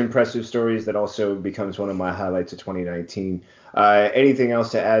one of those impressive stories that also becomes one of my highlights of 2019. Anything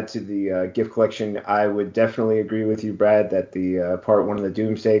else to add to the gift collection? I would definitely agree with you, Brad, that the part one of the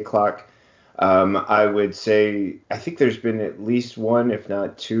Doomsday Clock, I would say, I think there's been at least one, if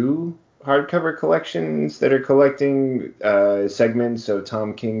not two, hardcover collections that are collecting segments of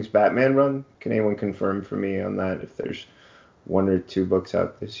Tom King's Batman run. Can anyone confirm for me on that if there's one or two books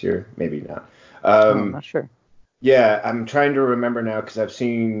out this year? Maybe not. I'm not sure. Yeah, I'm trying to remember now because I've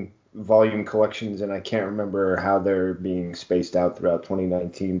seen volume collections and I can't remember how they're being spaced out throughout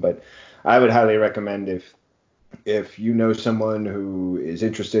 2019. But I would highly recommend, if you know someone who is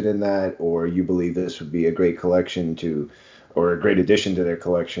interested in that, or you believe this would be a great collection or a great addition to their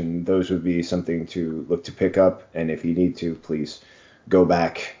collection, those would be something to look to pick up. And if you need to, please go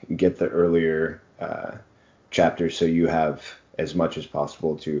back and get the earlier chapters so you have as much as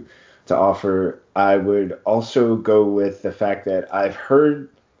possible to offer. I would also go with the fact that I've heard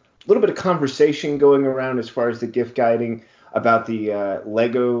a little bit of conversation going around as far as the gift guiding about the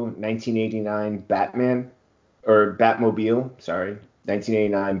Lego 1989 Batman, or Batmobile, sorry,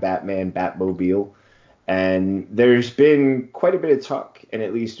 1989 Batman Batmobile. And there's been quite a bit of talk, and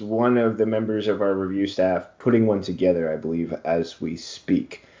at least one of the members of our review staff putting one together, I believe, as we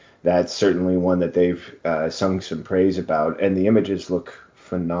speak. That's certainly one that they've sung some praise about, and the images look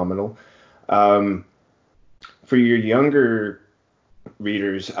phenomenal. For your younger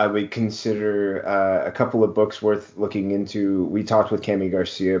readers, I would consider a couple of books worth looking into. We talked with Cami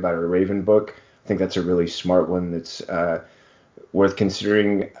Garcia about her Raven book. I think that's a really smart one that's worth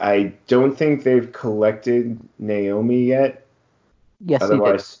considering. I don't think they've collected Naomi yet. Yes,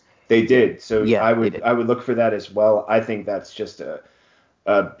 otherwise they did. So yeah, I would look for that as well. I think that's just a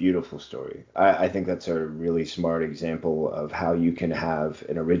beautiful story. I think that's a really smart example of how you can have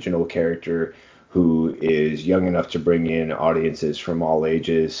an original character who is young enough to bring in audiences from all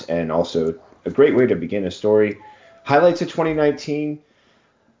ages, and also a great way to begin a story. Highlights of 2019,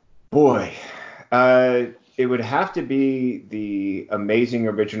 boy, it would have to be the amazing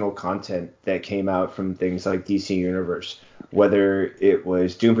original content that came out from things like DC Universe, whether it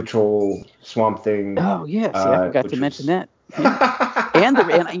was Doom Patrol, Swamp Thing. Oh yes, I forgot to mention that. Yeah.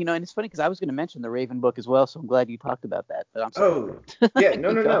 and it's funny because I was going to mention the Raven book as well, so I'm glad you talked about that. But I'm sorry. Oh, yeah,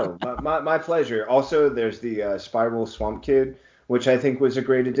 no. My pleasure. Also, there's the Spiral Swamp Kid, which I think was a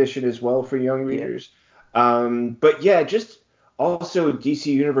great addition as well for young readers. Yeah. But yeah, just also DC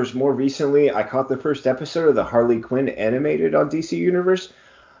Universe more recently, I caught the first episode of the Harley Quinn animated on DC Universe.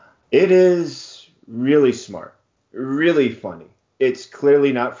 It is really smart, really funny. It's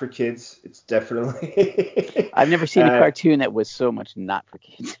clearly not for kids. It's definitely. I've never seen a cartoon that was so much not for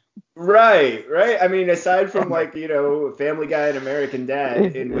kids. Right. I mean, aside from Family Guy and American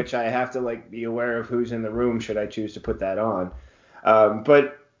Dad, in which I have to be aware of who's in the room should I choose to put that on.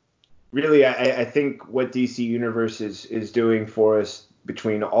 But really, I think what DC Universe is doing for us,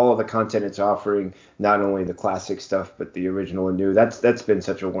 between all of the content it's offering, not only the classic stuff but the original and new, that's been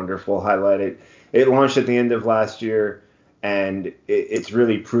such a wonderful highlight. It launched at the end of last year, and it's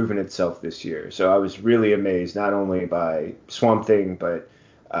really proven itself this year. So I was really amazed, not only by Swamp Thing, but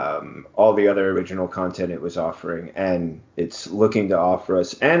all the other original content it was offering, and it's looking to offer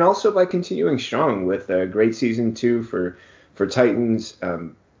us, and also by continuing strong with a great season 2 for Titans.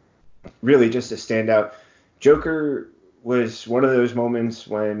 Really just a standout. Joker was one of those moments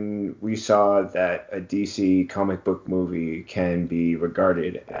when we saw that a DC comic book movie can be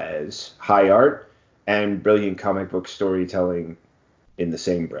regarded as high art and brilliant comic book storytelling in the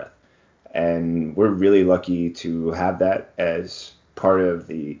same breath. And we're really lucky to have that as part of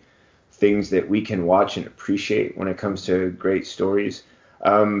the things that we can watch and appreciate when it comes to great stories.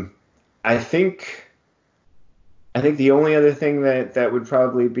 I think the only other thing that would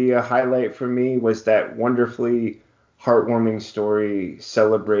probably be a highlight for me was that wonderfully heartwarming story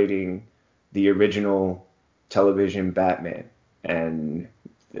celebrating the original television Batman and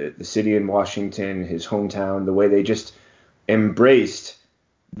the city in Washington, his hometown, the way they just embraced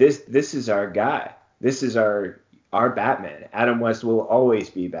this is our guy. This is our Batman. Adam West will always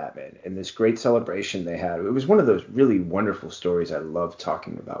be Batman. And this great celebration they had. It was one of those really wonderful stories I love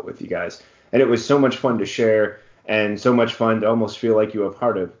talking about with you guys. And it was so much fun to share, and so much fun to almost feel like you were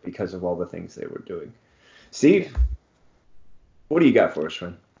part of because of all the things they were doing. Steve, what do you got for us,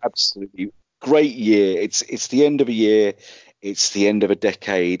 friend? Absolutely. Great year. It's the end of a year. It's the end of a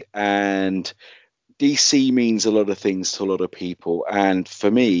decade, and DC means a lot of things to a lot of people. And for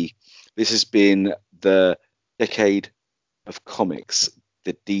me, this has been the decade of comics,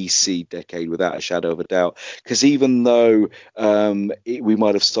 the DC decade, without a shadow of a doubt. Because even though we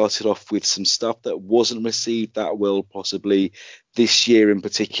might have started off with some stuff that wasn't received that well, possibly this year in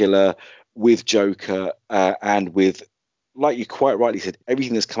particular, with Joker and with, like you quite rightly said,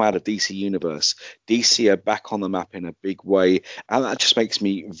 everything that's come out of DC Universe, DC are back on the map in a big way, and that just makes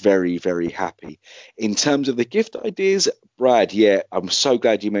me very, very happy. In terms of the gift ideas, Brad, yeah, I'm so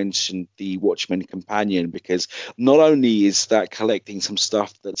glad you mentioned the Watchmen Companion, because not only is that collecting some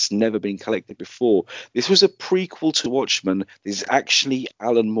stuff that's never been collected before, this was a prequel to Watchmen. This is actually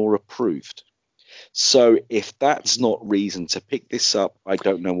Alan Moore approved. So if that's not reason to pick this up, I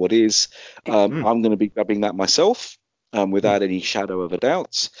don't know what is. I'm going to be grabbing that myself, without any shadow of a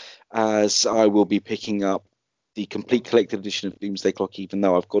doubt, as I will be picking up the complete collected edition of Doomsday Clock, even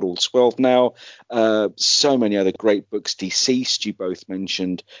though I've got all 12 now. So many other great books. Deceased, you both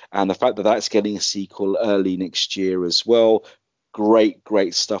mentioned, and the fact that that's getting a sequel early next year as well.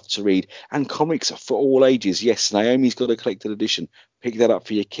 Great stuff to read. And comics for all ages. Yes, Naomi's got a collected edition. Pick that up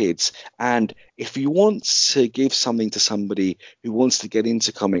for your kids. And if you want to give something to somebody who wants to get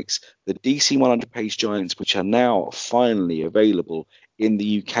into comics, the DC 100-page giants, which are now finally available in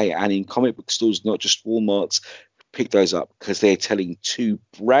the UK and in comic book stores, not just Walmart's, pick those up, because they're telling 2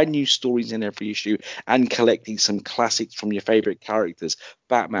 brand new stories in every issue and collecting some classics from your favorite characters: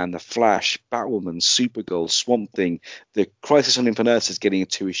 Batman, The Flash, Batwoman, Supergirl, Swamp Thing. The Crisis on Infinite Earths is getting a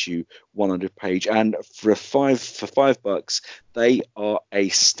 2-issue 100-page, and for $5, they are a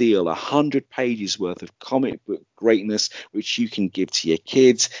steal. 100 pages worth of comic book greatness, which you can give to your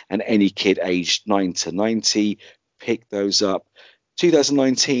kids and any kid aged 9 to 90. Pick those up.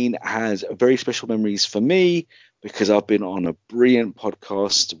 2019 has very special memories for me, because I've been on a brilliant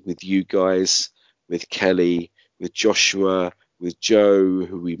podcast with you guys, with Kelly, with Joshua, with Joe,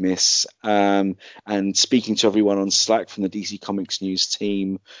 who we miss, and speaking to everyone on Slack from the DC Comics News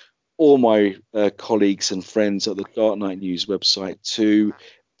team, all my colleagues and friends at the Dark Knight News website too.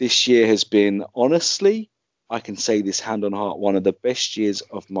 This year has been, honestly, I can say this hand on heart, one of the best years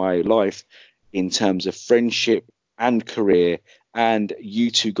of my life in terms of friendship and career. And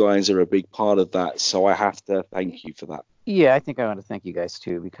you 2 guys are a big part of that, so I have to thank you for that. Yeah, I think I want to thank you guys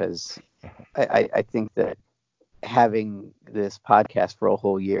too, because I think that having this podcast for a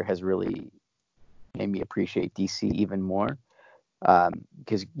whole year has really made me appreciate DC even more.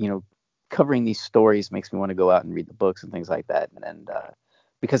 Because covering these stories makes me want to go out and read the books and things like that. And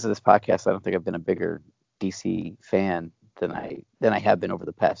because of this podcast, I don't think I've been a bigger DC fan than I have been over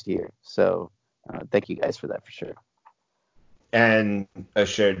the past year. So thank you guys for that, for sure. And a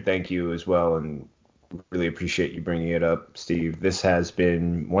shared thank you as well, and really appreciate you bringing it up, Steve. This has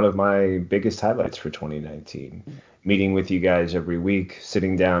been one of my biggest highlights for 2019. Meeting with you guys every week,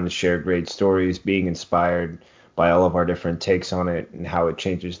 sitting down to share great stories, being inspired by all of our different takes on it and how it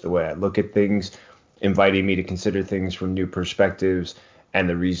changes the way I look at things, inviting me to consider things from new perspectives and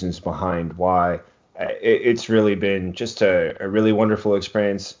the reasons behind why. It's really been just a really wonderful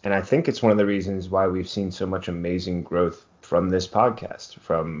experience, and I think it's one of the reasons why we've seen so much amazing growth from this podcast,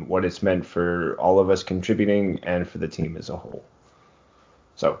 from what it's meant for all of us contributing and for the team as a whole.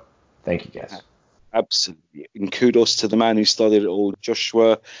 So thank you guys. Absolutely. And kudos to the man who started it all,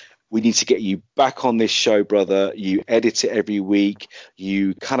 Joshua. We need to get you back on this show, brother. You edit it every week.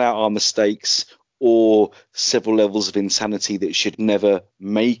 You cut out our mistakes or several levels of insanity that should never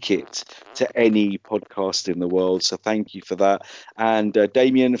make it to any podcast in the world. So thank you for that. And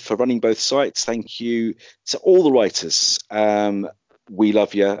Damien, for running both sites. Thank you to all the writers. We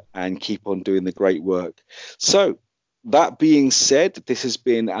love you and keep on doing the great work. So that being said, this has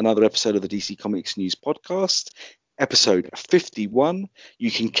been another episode of the DC Comics News Podcast. Episode 51.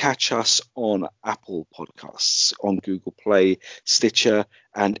 You can catch us on Apple Podcasts, on Google Play, Stitcher,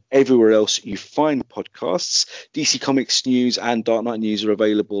 and everywhere else you find podcasts. DC Comics News and Dark Knight News are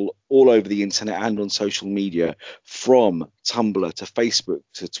available all over the internet and on social media, from Tumblr to Facebook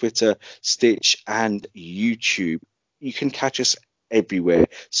to Twitter, Stitch, and YouTube. You can catch us everywhere.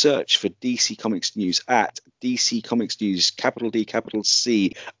 Search for DC Comics News at DC Comics News, capital D, capital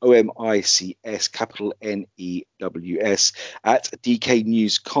C, OMICS, capital NEWS, at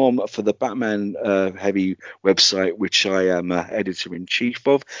DKNews.com for the Batman heavy website, which I am editor-in-chief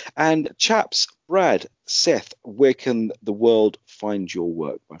of. And chaps, Brad, Seth, where can the world find your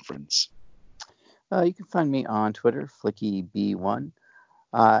work, my friends? You can find me on Twitter, FlickyB1.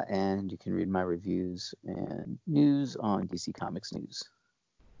 And you can read my reviews and news on DC Comics News.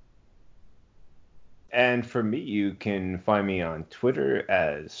 And for me, you can find me on Twitter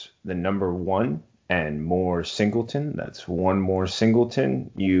as the number one and more Singleton. That's one more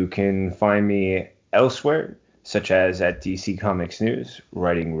Singleton. You can find me elsewhere, such as at DC Comics News,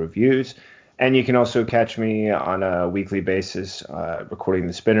 writing reviews. And you can also catch me on a weekly basis recording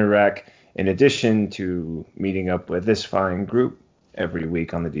the Spinner Rack, in addition to meeting up with this fine group every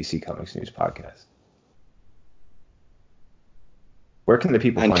week on the DC Comics News podcast. Where can the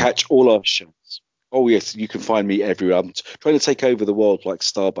people And find catch all our shows? Oh, yes, you can find me everywhere. I'm trying to take over the world like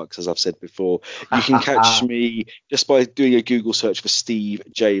Starbucks, as I've said before. You can catch me just by doing a Google search for Steve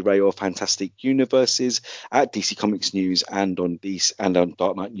J. Ray or Fantastic Universes at DC Comics News and on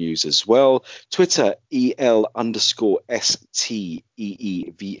Dark Knight News as well. Twitter, EL_STEEVOL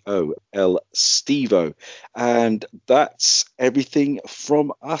Stevo. And that's everything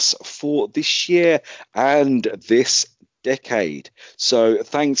from us for this year and this decade. So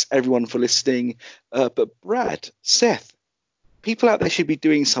thanks everyone for listening. But Brad, Seth, people out there should be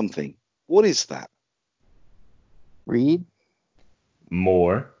doing something. What is that? Read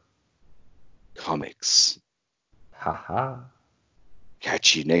more comics. Haha.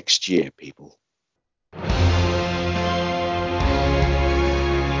 Catch you next year, people.